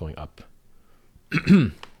 It's going up.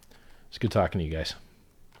 It's good talking to you guys.